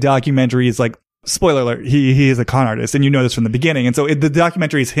basically the documentary is like, spoiler alert, he is a con artist, and you know this from the beginning. And so the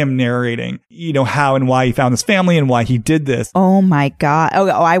documentary is him narrating, you know, how and why he found this family and why he did this. Oh my God. Oh,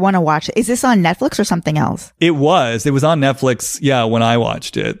 I want to watch it. Is this on Netflix or something else? It was on Netflix. Yeah. When I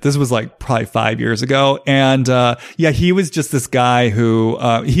watched it, this was like probably 5 years ago. And, he was just this guy who,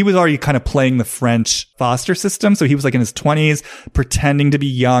 he was already kind of playing the French foster system. So he was like in his 20s, pretending to be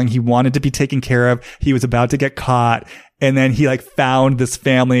young. He wanted to be taken care of. He was about to get caught. And then he like found this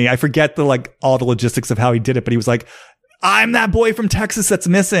family. I forget all the logistics of how he did it, but he was like, I'm that boy from Texas that's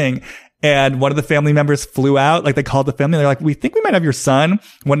missing. And one of the family members flew out. Like they called the family. They're like, we think we might have your son.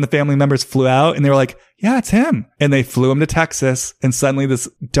 One of the family members flew out and they were like, yeah, it's him. And they flew him to Texas. And suddenly this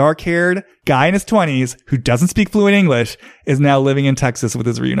dark-haired guy in his 20s who doesn't speak fluent English is now living in Texas with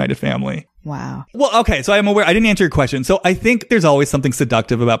his reunited family. Wow. Well, okay. So I'm aware. I didn't answer your question. So I think there's always something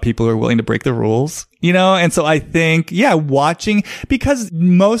seductive about people who are willing to break the rules, you know? And so I think, watching, because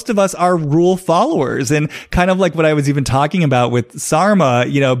most of us are rule followers, and kind of like what I was even talking about with Sarma,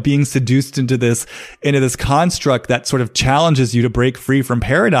 you know, being seduced into this construct that sort of challenges you to break free from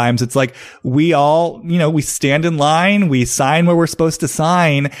paradigms. It's like we all, you know, we stand in line, we sign where we're supposed to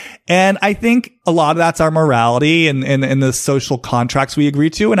sign. And I think a lot of that's our morality and the social contracts we agree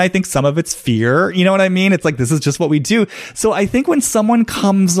to. And I think some of it's fear. You know what I mean? It's like, this is just what we do. So I think when someone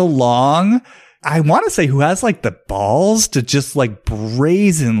comes along, I want to say who has like the balls to just like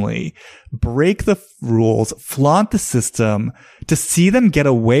brazenly break the rules, flaunt the system, to see them get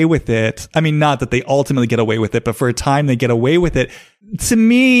away with it. I mean, not that they ultimately get away with it, but for a time they get away with it. To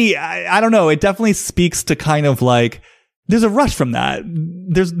me, I don't know. It definitely speaks to kind of like, there's a rush from that.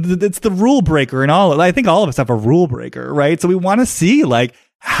 It's the rule breaker and all. I think all of us have a rule breaker, right? So we want to see like,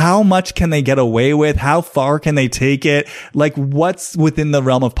 how much can they get away with? How far can they take it? Like what's within the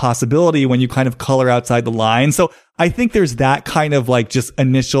realm of possibility when you kind of color outside the line? So I think there's that kind of like just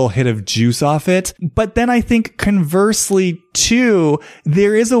initial hit of juice off it. But then I think conversely too,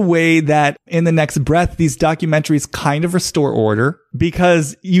 there is a way that in the next breath, these documentaries kind of restore order,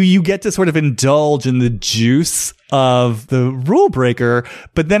 because you get to sort of indulge in the juice of the rule breaker,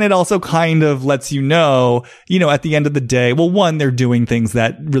 but then it also kind of lets you know, at the end of the day, well, one, they're doing things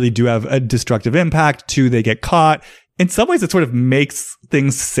that really do have a destructive impact. Two, they get caught. In some ways, it sort of makes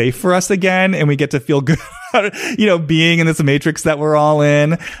things safe for us again, and we get to feel good about, being in this matrix that we're all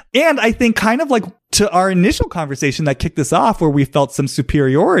in. And I think kind of like to our initial conversation that kicked this off, where we felt some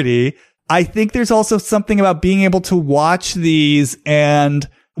superiority, I think there's also something about being able to watch these and,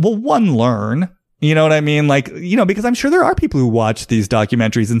 well, one, learn. You know what I mean? Like, because I'm sure there are people who watch these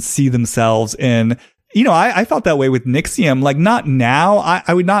documentaries and see themselves in, I felt that way with NXIVM. Like, not now.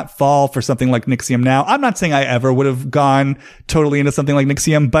 I would not fall for something like NXIVM now. I'm not saying I ever would have gone totally into something like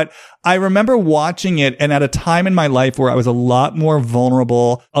NXIVM, but I remember watching it, and at a time in my life where I was a lot more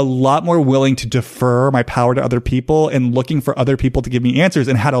vulnerable, a lot more willing to defer my power to other people and looking for other people to give me answers,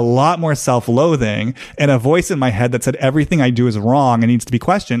 and had a lot more self-loathing and a voice in my head that said everything I do is wrong and needs to be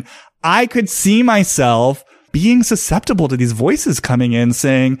questioned. I could see myself being susceptible to these voices coming in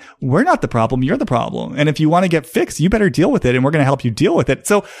saying, we're not the problem, you're the problem. And if you want to get fixed, you better deal with it, and we're going to help you deal with it.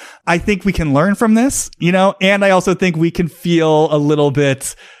 So I think we can learn from this, and I also think we can feel a little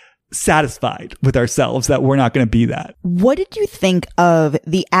bit satisfied with ourselves that we're not going to be that. What did you think of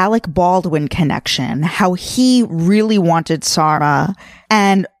the Alec Baldwin connection? How he really wanted Sarma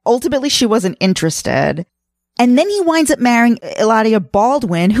and ultimately she wasn't interested. And then he winds up marrying Eladia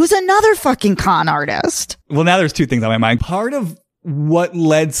Baldwin, who's another fucking con artist. Well, now there's two things on my mind. Part of what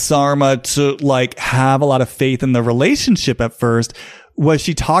led Sarma to like have a lot of faith in the relationship at first was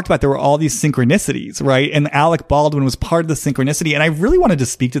she talked about there were all these synchronicities, right? And Alec Baldwin was part of the synchronicity. And I really wanted to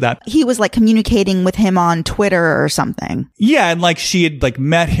speak to that. He was like communicating with him on Twitter or something. Yeah. And like she had like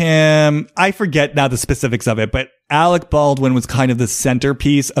met him. I forget now the specifics of it, but Alec Baldwin was kind of the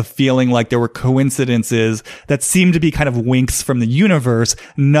centerpiece of feeling like there were coincidences that seemed to be kind of winks from the universe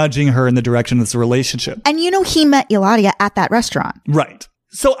nudging her in the direction of this relationship. And you know, he met Eladia at that restaurant. Right.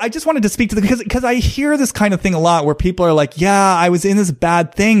 So I just wanted to speak to because I hear this kind of thing a lot where people are like, yeah, I was in this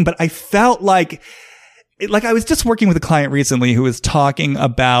bad thing, but I felt like I was just working with a client recently who was talking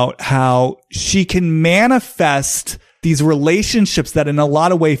about how she can manifest these relationships that in a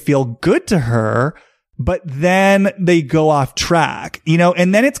lot of ways feel good to her, but then they go off track, you know,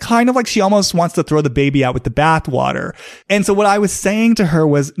 and then it's kind of like she almost wants to throw the baby out with the bathwater. And so what I was saying to her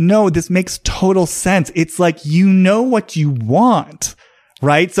was, no, this makes total sense. It's like, you know what you want.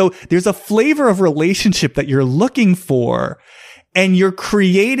 Right? So there's a flavor of relationship that you're looking for and you're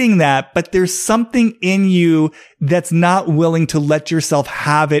creating that, but there's something in you that's not willing to let yourself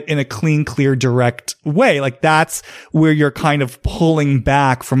have it in a clean, clear, direct way. Like that's where you're kind of pulling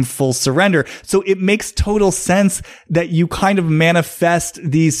back from full surrender. So it makes total sense that you kind of manifest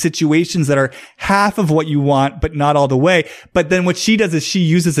these situations that are half of what you want, but not all the way. But then what she does is she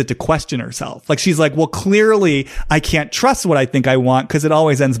uses it to question herself. Like she's like, well, clearly I can't trust what I think I want because it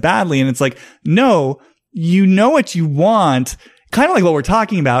always ends badly. And it's like, no, you know what you want. Kind of like what we're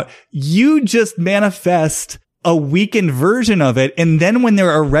talking about. You just manifest a weakened version of it. And then when there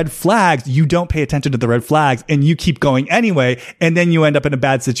are red flags, you don't pay attention to the red flags and you keep going anyway. And then you end up in a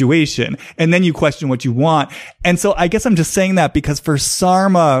bad situation. And then you question what you want. And so I guess I'm just saying that because for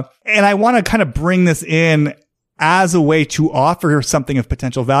Sarma, and I want to kind of bring this in as a way to offer something of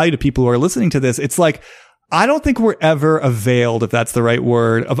potential value to people who are listening to this. It's like, I don't think we're ever availed, if that's the right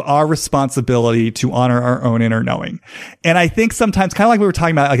word, of our responsibility to honor our own inner knowing. And I think sometimes, kind of like we were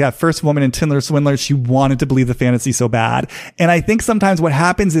talking about, like that first woman in Tinder Swindler, she wanted to believe the fantasy so bad. And I think sometimes what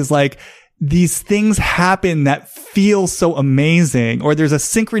happens is like, these things happen that feel so amazing, or there's a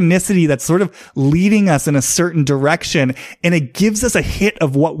synchronicity that's sort of leading us in a certain direction, and it gives us a hit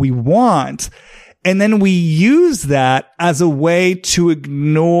of what we want. And then we use that as a way to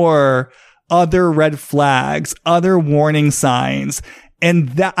ignore other red flags, other warning signs. And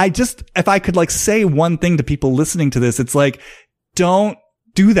that if I could like say one thing to people listening to this, it's like, don't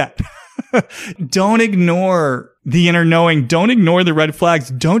do that. Don't ignore the inner knowing. Don't ignore the red flags.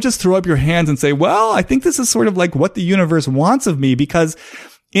 Don't just throw up your hands and say, well, I think this is sort of like what the universe wants of me, because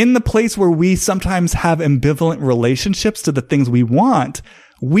in the place where we sometimes have ambivalent relationships to the things we want,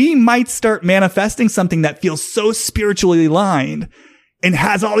 we might start manifesting something that feels so spiritually aligned and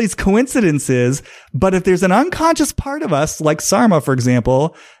has all these coincidences. But if there's an unconscious part of us, like Sarma, for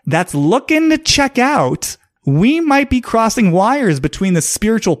example, that's looking to check out, we might be crossing wires between the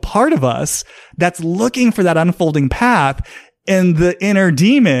spiritual part of us that's looking for that unfolding path and the inner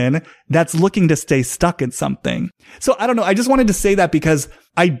demon that's looking to stay stuck in something. So I don't know. I just wanted to say that because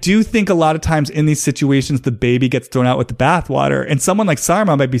I do think a lot of times in these situations, the baby gets thrown out with the bathwater, and someone like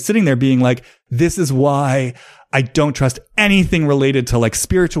Sarma might be sitting there being like, this is why I don't trust anything related to like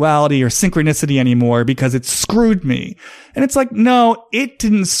spirituality or synchronicity anymore because it screwed me. And it's like, no, it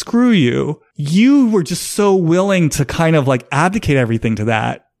didn't screw you. You were just so willing to kind of like abdicate everything to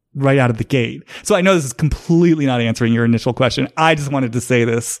that right out of the gate. So I know this is completely not answering your initial question. I just wanted to say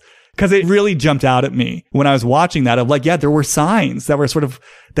this because it really jumped out at me when I was watching that of like, yeah, there were signs that were sort of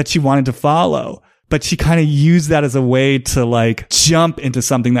that she wanted to follow. But she kind of used that as a way to like jump into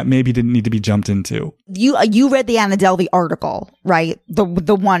something that maybe didn't need to be jumped into. You read the Anna Delvey article, right? The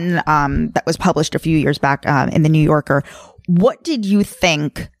one that was published a few years back in the New Yorker. What did you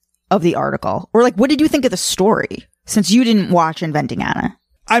think of the article? Or like, what did you think of the story? Since you didn't watch Inventing Anna.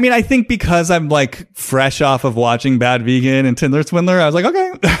 I mean, I think because I'm like fresh off of watching Bad Vegan and Tinder Swindler, I was like,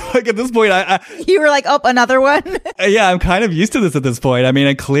 okay, like at this point, you were like, oh, another one. Yeah, I'm kind of used to this at this point. I mean,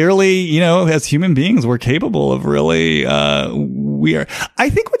 and clearly, you know, as human beings, we're capable of really, I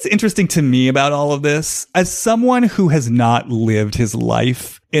think what's interesting to me about all of this, as someone who has not lived his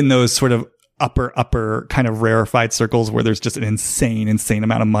life in those sort of upper kind of rarefied circles where there's just an insane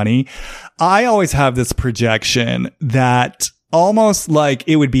amount of money, I always have this projection that almost like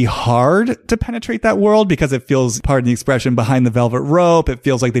it would be hard to penetrate that world because it feels, pardon the expression, behind the velvet rope. It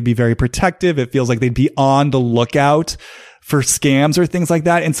feels like they'd be very protective. It feels like they'd be on the lookout for scams or things like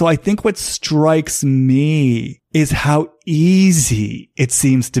that. And so I think what strikes me is how easy it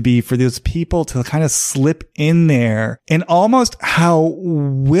seems to be for those people to kind of slip in there, and almost how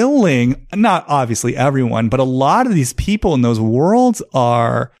willing, not obviously everyone, but a lot of these people in those worlds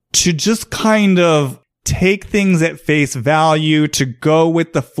are to just kind of take things at face value, to go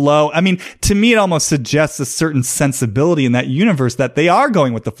with the flow. I mean, to me, it almost suggests a certain sensibility in that universe that they are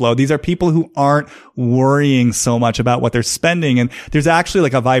going with the flow. These are people who aren't worrying so much about what they're spending. And there's actually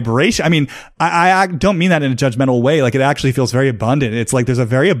like a vibration. I mean, I don't mean that in a judgmental way. Like, it actually feels very abundant. It's like there's a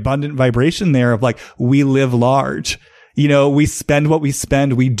very abundant vibration there of like, we live large. You know, we spend what we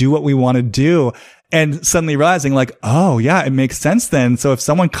spend. We do what we want to do. And suddenly realizing like, oh yeah, it makes sense then. So if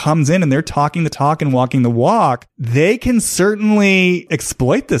someone comes in and they're talking the talk and walking the walk, they can certainly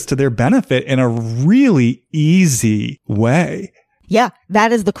exploit this to their benefit in a really easy way. Yeah,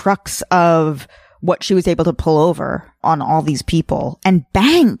 that is the crux of what she was able to pull over on all these people. And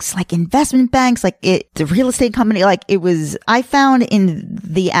banks, like investment banks, like the real estate company, like it was, I found in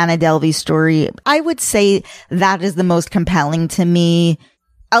the Anna Delvey story, I would say that is the most compelling to me,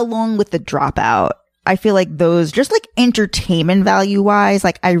 along with The Dropout. I feel like those, just like entertainment value wise,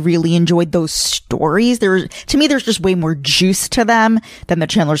 like I really enjoyed those stories. To me, there's just way more juice to them than The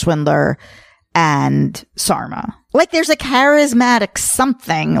Chandler Swindler and Sarma. Like there's a charismatic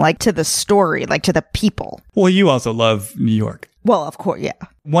something like to the story, like to the people. Well, you also love New York. Well, of course, yeah.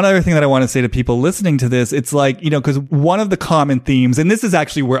 One other thing that I want to say to people listening to this, it's like, you know, because one of the common themes, and this is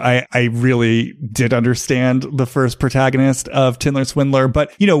actually where I really did understand the first protagonist of Tinder Swindler,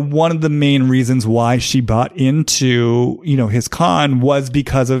 but, you know, one of the main reasons why she bought into, you know, his con was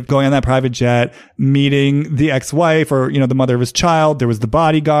because of going on that private jet, meeting the ex-wife or, you know, the mother of his child. There was the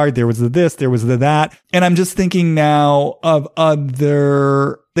bodyguard, there was the this, there was the that. And I'm just thinking now of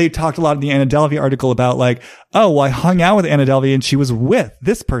they talked a lot in the Anna Delvey article about like, oh, well, I hung out with Anna Delvey and she was with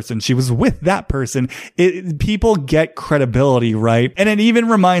this person. She was with that person. People get credibility, right? And it even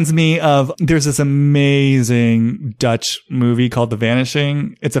reminds me of, there's this amazing Dutch movie called The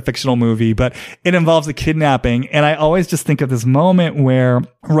Vanishing. It's a fictional movie, but it involves a kidnapping. And I always just think of this moment where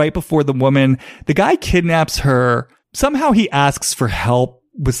right before the guy kidnaps her, somehow he asks for help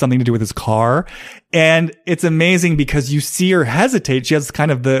with something to do with his car. And it's amazing because you see her hesitate. She has kind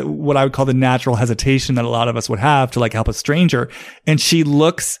of what I would call the natural hesitation that a lot of us would have to like help a stranger. And she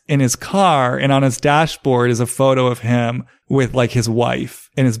looks in his car, and on his dashboard is a photo of him with like his wife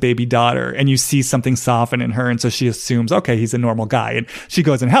and his baby daughter. And you see something soften in her. And so she assumes, okay, he's a normal guy. And she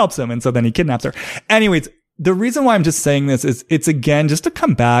goes and helps him. And so then he kidnaps her. Anyways, the reason why I'm just saying this is it's again, just to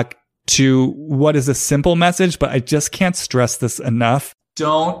come back to what is a simple message, but I just can't stress this enough.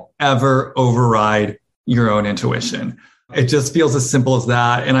 Don't ever override your own intuition. It just feels as simple as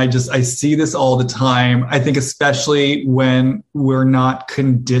that. And I see this all the time. I think especially when we're not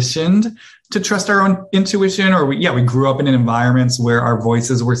conditioned to trust our own intuition, or we grew up in environments where our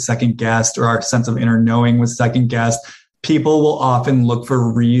voices were second guessed or our sense of inner knowing was second guessed. People will often look for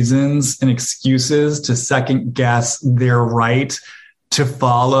reasons and excuses to second guess their right to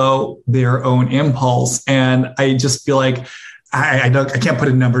follow their own impulse. And I just feel like I can't put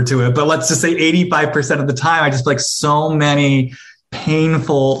a number to it, but let's just say 85% of the time, I just feel like so many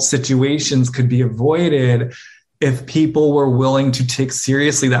painful situations could be avoided if people were willing to take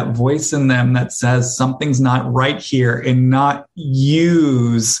seriously that voice in them that says something's not right here, and not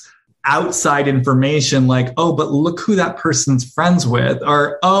use outside information like, oh, but look who that person's friends with,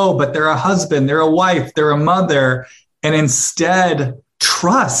 or, oh, but they're a husband, they're a wife, they're a mother, and instead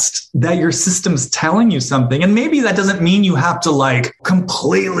trust that your system's telling you something. And maybe that doesn't mean you have to like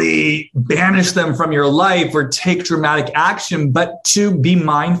completely banish them from your life or take dramatic action, but to be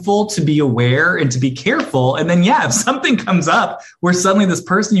mindful, to be aware, and to be careful. And then, if something comes up where suddenly this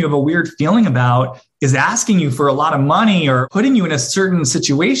person you have a weird feeling about is asking you for a lot of money or putting you in a certain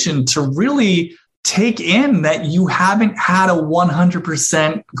situation, to really take in that you haven't had a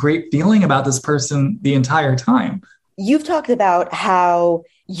 100% great feeling about this person the entire time. You've talked about how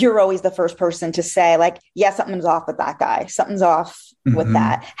you're always the first person to say, like, yeah, something's off with that guy. Something's off with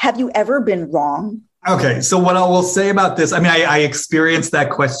that. Have you ever been wrong? Okay. So what I will say about this, I mean, I experienced that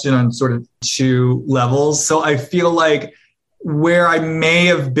question on sort of two levels. So I feel like where I may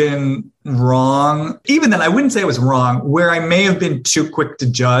have been wrong, even then I wouldn't say it was wrong, where I may have been too quick to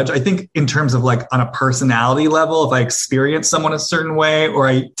judge. I think in terms of like on a personality level, if I experience someone a certain way, or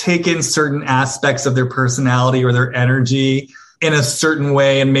I take in certain aspects of their personality or their energy in a certain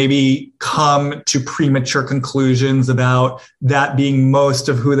way and maybe come to premature conclusions about that being most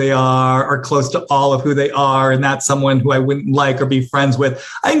of who they are or close to all of who they are. And that's someone who I wouldn't like or be friends with.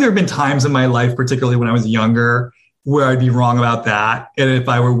 I think there have been times in my life, particularly when I was younger, where I'd be wrong about that. And if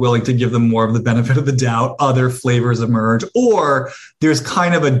I were willing to give them more of the benefit of the doubt, other flavors emerge. Or there's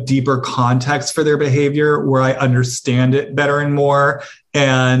kind of a deeper context for their behavior where I understand it better and more,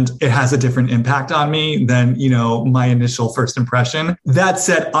 and it has a different impact on me than, my initial first impression. That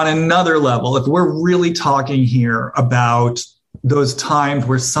said, on another level, if we're really talking here about those times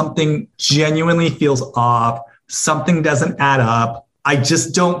where something genuinely feels off, something doesn't add up, I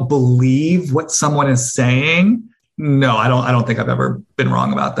just don't believe what someone is saying. No, I don't think I've ever been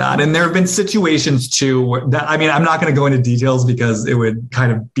wrong about that. And there have been situations too where I'm not going to go into details because it would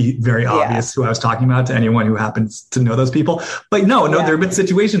kind of be very obvious who I was talking about to anyone who happens to know those people. But no, there have been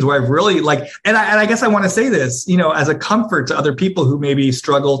situations where I've really and I guess I want to say this, as a comfort to other people who maybe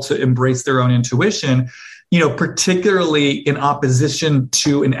struggle to embrace their own intuition, particularly in opposition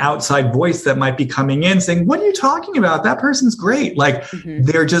to an outside voice that might be coming in saying, what are you talking about? That person's great.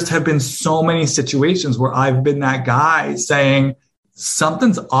 There just have been so many situations where I've been that guy saying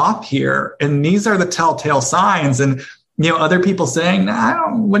something's off here. And these are the telltale signs. And, other people saying,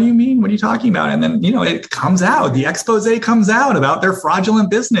 what do you mean? What are you talking about? And then, it comes out, the expose comes out about their fraudulent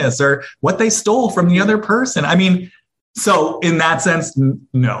business or what they stole from the other person. So in that sense,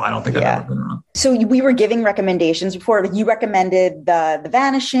 no, I don't think I've ever been wrong. So we were giving recommendations before. You recommended the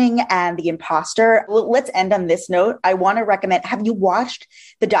Vanishing and The Imposter. Well, let's end on this note. I want to recommend, have you watched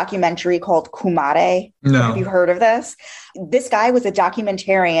the documentary called Kumare? No. Have you heard of this? This guy was a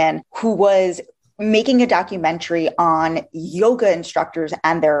documentarian who was making a documentary on yoga instructors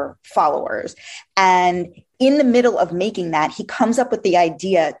and their followers. And in the middle of making that, he comes up with the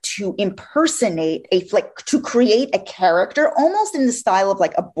idea to impersonate to create a character almost in the style of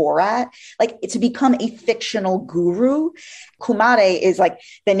like a Borat, to become a fictional guru. Kumare is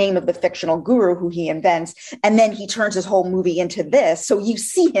the name of the fictional guru who he invents. And then he turns his whole movie into this. So you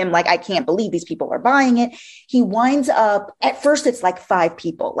see him I can't believe these people are buying it. He winds up, at first it's 5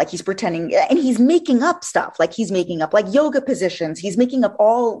 people, he's pretending, and he's making up stuff. He's making up yoga positions. He's making up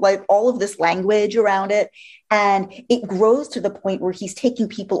all of this language around it. And it grows to the point where he's taking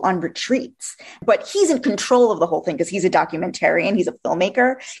people on retreats, but he's in control of the whole thing because he's a documentarian, he's a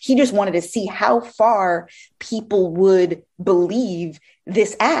filmmaker. He just wanted to see how far people would believe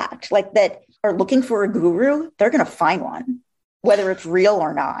this act, that are looking for a guru. They're going to find one, whether it's real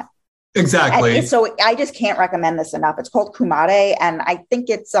or not. Exactly. And so I just can't recommend this enough. It's called Kumare, and I think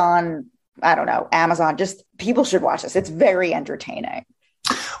it's on, Amazon. Just people should watch this. It's very entertaining.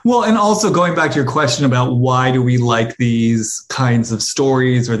 Well, and also going back to your question about why do we like these kinds of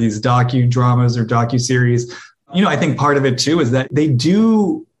stories or these docudramas or docuseries, I think part of it too is that they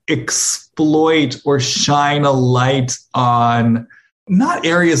do exploit or shine a light on not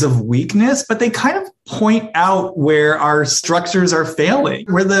areas of weakness, but they kind of point out where our structures are failing,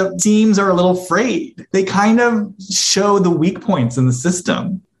 where the seams are a little frayed. They kind of show the weak points in the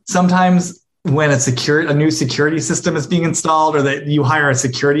system. Sometimes when a new security system is being installed or that you hire a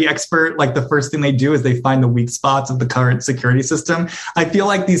security expert, the first thing they do is they find the weak spots of the current security system. I feel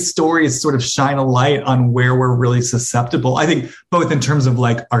like these stories sort of shine a light on where we're really susceptible. I think both in terms of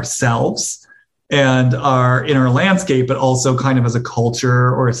ourselves and our inner landscape, but also kind of as a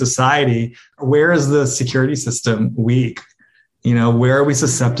culture or a society. Where is the security system weak? Where are we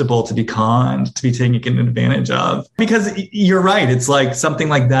susceptible to be conned, to be taken advantage of? Because you're right. It's something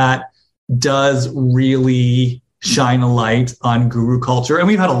like that does really shine a light on guru culture. And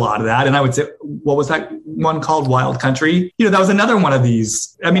we've had a lot of that. And I would say, what was that one called? Wild Country? That was another one of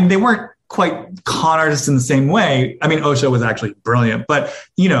these. They weren't quite con artists in the same way. Osho was actually brilliant, but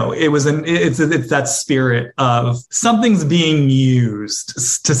it's that spirit of something's being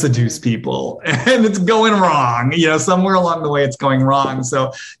used to seduce people and it's going wrong, somewhere along the way it's going wrong.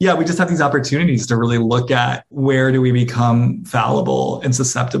 So yeah, we just have these opportunities to really look at where do we become fallible and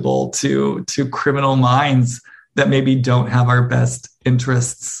susceptible to criminal minds that maybe don't have our best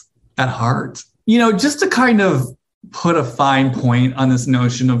interests at heart. Just to kind of put a fine point on this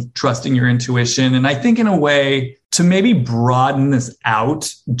notion of trusting your intuition. And I think in a way to maybe broaden this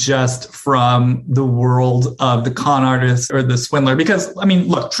out just from the world of the con artist or the swindler, because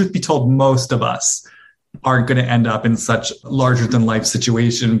look, truth be told, most of us aren't going to end up in such larger than life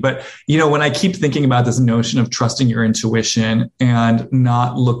situation. But, when I keep thinking about this notion of trusting your intuition and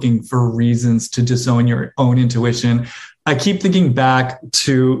not looking for reasons to disown your own intuition, I keep thinking back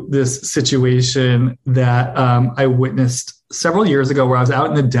to this situation that I witnessed several years ago where I was out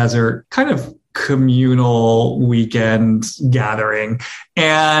in the desert, kind of communal weekend gathering.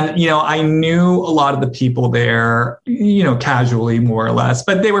 And, I knew a lot of the people there, casually, more or less,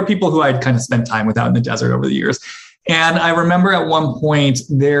 but they were people who I'd kind of spent time with out in the desert over the years. And I remember at one point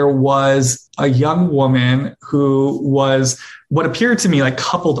there was a young woman who was what appeared to me like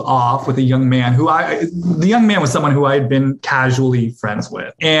coupled off with a young man the young man was someone who I had been casually friends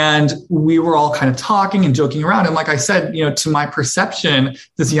with. And we were all kind of talking and joking around. And like I said, to my perception,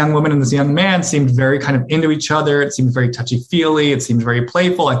 this young woman and this young man seemed very kind of into each other. It seemed very touchy-feely. It seemed very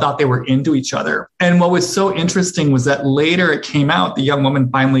playful. I thought they were into each other. And what was so interesting was that later it came out, the young woman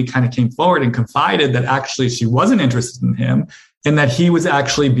finally kind of came forward and confided that actually she wasn't interested in him and that he was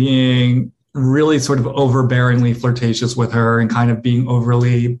actually being really sort of overbearingly flirtatious with her and kind of being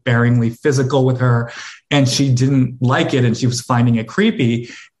overly bearingly physical with her. And she didn't like it and she was finding it creepy.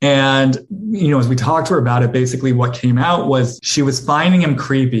 And, as we talked to her about it, basically what came out was she was finding him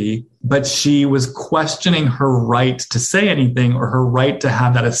creepy, but she was questioning her right to say anything or her right to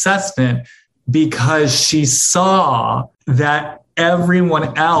have that assessment because she saw that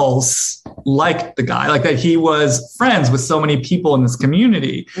everyone else liked the guy, like that he was friends with so many people in this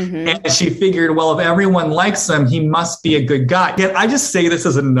community. Mm-hmm. And she figured, well, if everyone likes him, he must be a good guy. Yet I just say this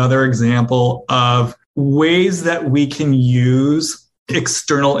as another example of ways that we can use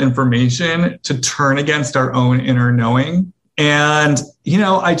external information to turn against our own inner knowing. And,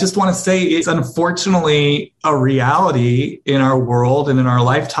 I just want to say it's unfortunately a reality in our world and in our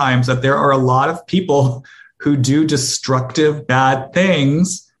lifetimes that there are a lot of people who do destructive, bad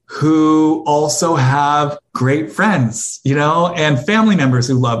things, who also have great friends, and family members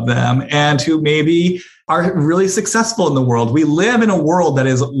who love them and who maybe are really successful in the world. We live in a world that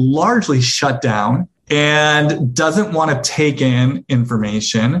is largely shut down and doesn't want to take in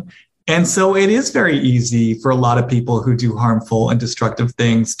information. And so it is very easy for a lot of people who do harmful and destructive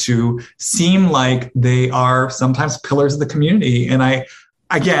things to seem like they are sometimes pillars of the community. And I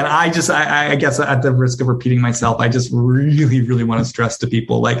guess at the risk of repeating myself, I just really, really want to stress to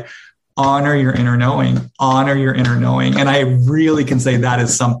people, like, honor your inner knowing. And I really can say that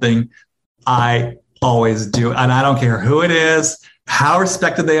is something I always do. And I don't care who it is, how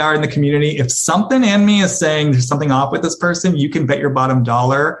respected they are in the community. If something in me is saying there's something off with this person, you can bet your bottom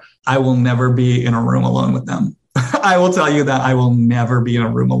dollar I will never be in a room alone with them. I will tell you that I will never be in a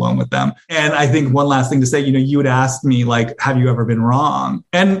room alone with them. And I think one last thing to say, you had asked me, like, have you ever been wrong?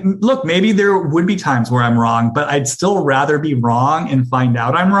 And look, maybe there would be times where I'm wrong, but I'd still rather be wrong and find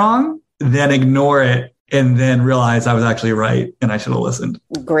out I'm wrong than ignore it and then realize I was actually right and I should have listened.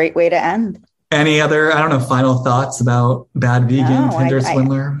 Great way to end. Any other, final thoughts about Bad Vegan, Tinder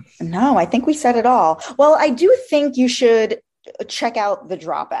Swindler? No, I think we said it all. Well, I do think you should check out The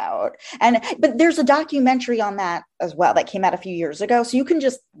Dropout. But there's a documentary on that as well that came out a few years ago. So you can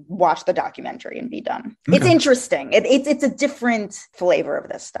just watch the documentary and be done. Okay. It's interesting. It's a different flavor of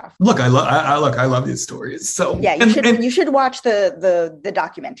this stuff. Look, I love these stories. So yeah, you should watch the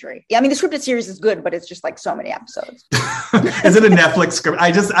documentary. Yeah, I mean, the scripted series is good, but it's just like so many episodes. Is it a Netflix script?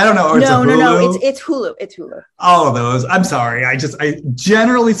 I don't know. Or No. It's Hulu. It's Hulu. All of those. I'm sorry. I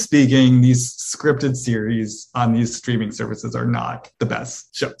generally speaking, these scripted series on these streaming services are not the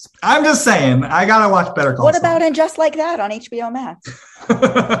best shows. I'm just saying, I gotta watch Better Call Saul. What about And Just Like That on HBO Max?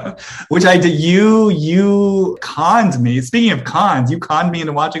 Which I did. You conned me. Speaking of cons, you conned me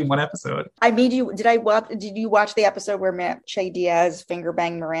into watching one episode. I made you. Did you watch the episode where Che Diaz finger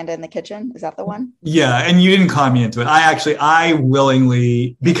banged Miranda in the kitchen? Is that the one? Yeah, and you didn't con me into it. I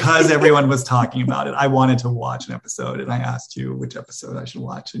willingly, because everyone was talking about it, I wanted to watch an episode, and I asked you which episode I should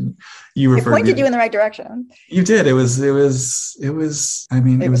watch, and you referred. I pointed you in the right direction. You did. It was an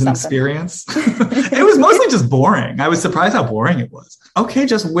experience. It was mostly just boring. I was surprised how boring it was. Okay,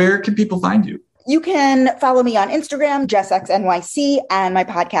 Jess, where can people find you? You can follow me on Instagram, JessXNYC, and my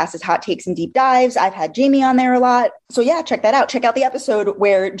podcast is Hot Takes and Deep Dives. I've had Jamie on there a lot. So yeah, check that out. Check out the episode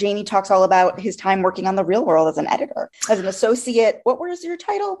where Jamie talks all about his time working on The Real World as an editor, as an associate. What was your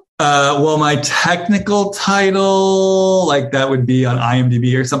title? Well, my technical title, like that would be on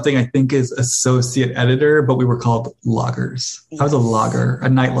IMDb or something, I think is associate editor, but we were called loggers. Yes. I was a logger, a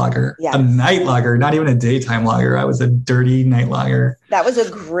night logger, yes. A night logger, not even a daytime logger. I was a dirty night logger. That was a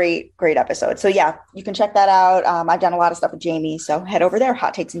great episode. So yeah, you can check that out. I've done a lot of stuff with Jamie, so head over there,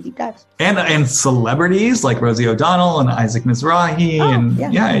 Hot Takes and Deep Dives. And celebrities like Rosie O'Donnell and Isaac Mizrahi.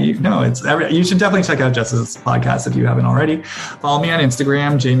 You should definitely check out Jess's podcast if you haven't already. Follow me on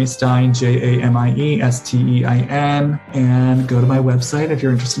Instagram, Jamie Stein, JamieStein, and go to my website if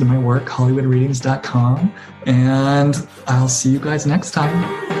you're interested in my work, HollywoodReadings.com. And I'll see you guys next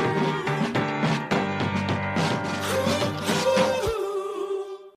time.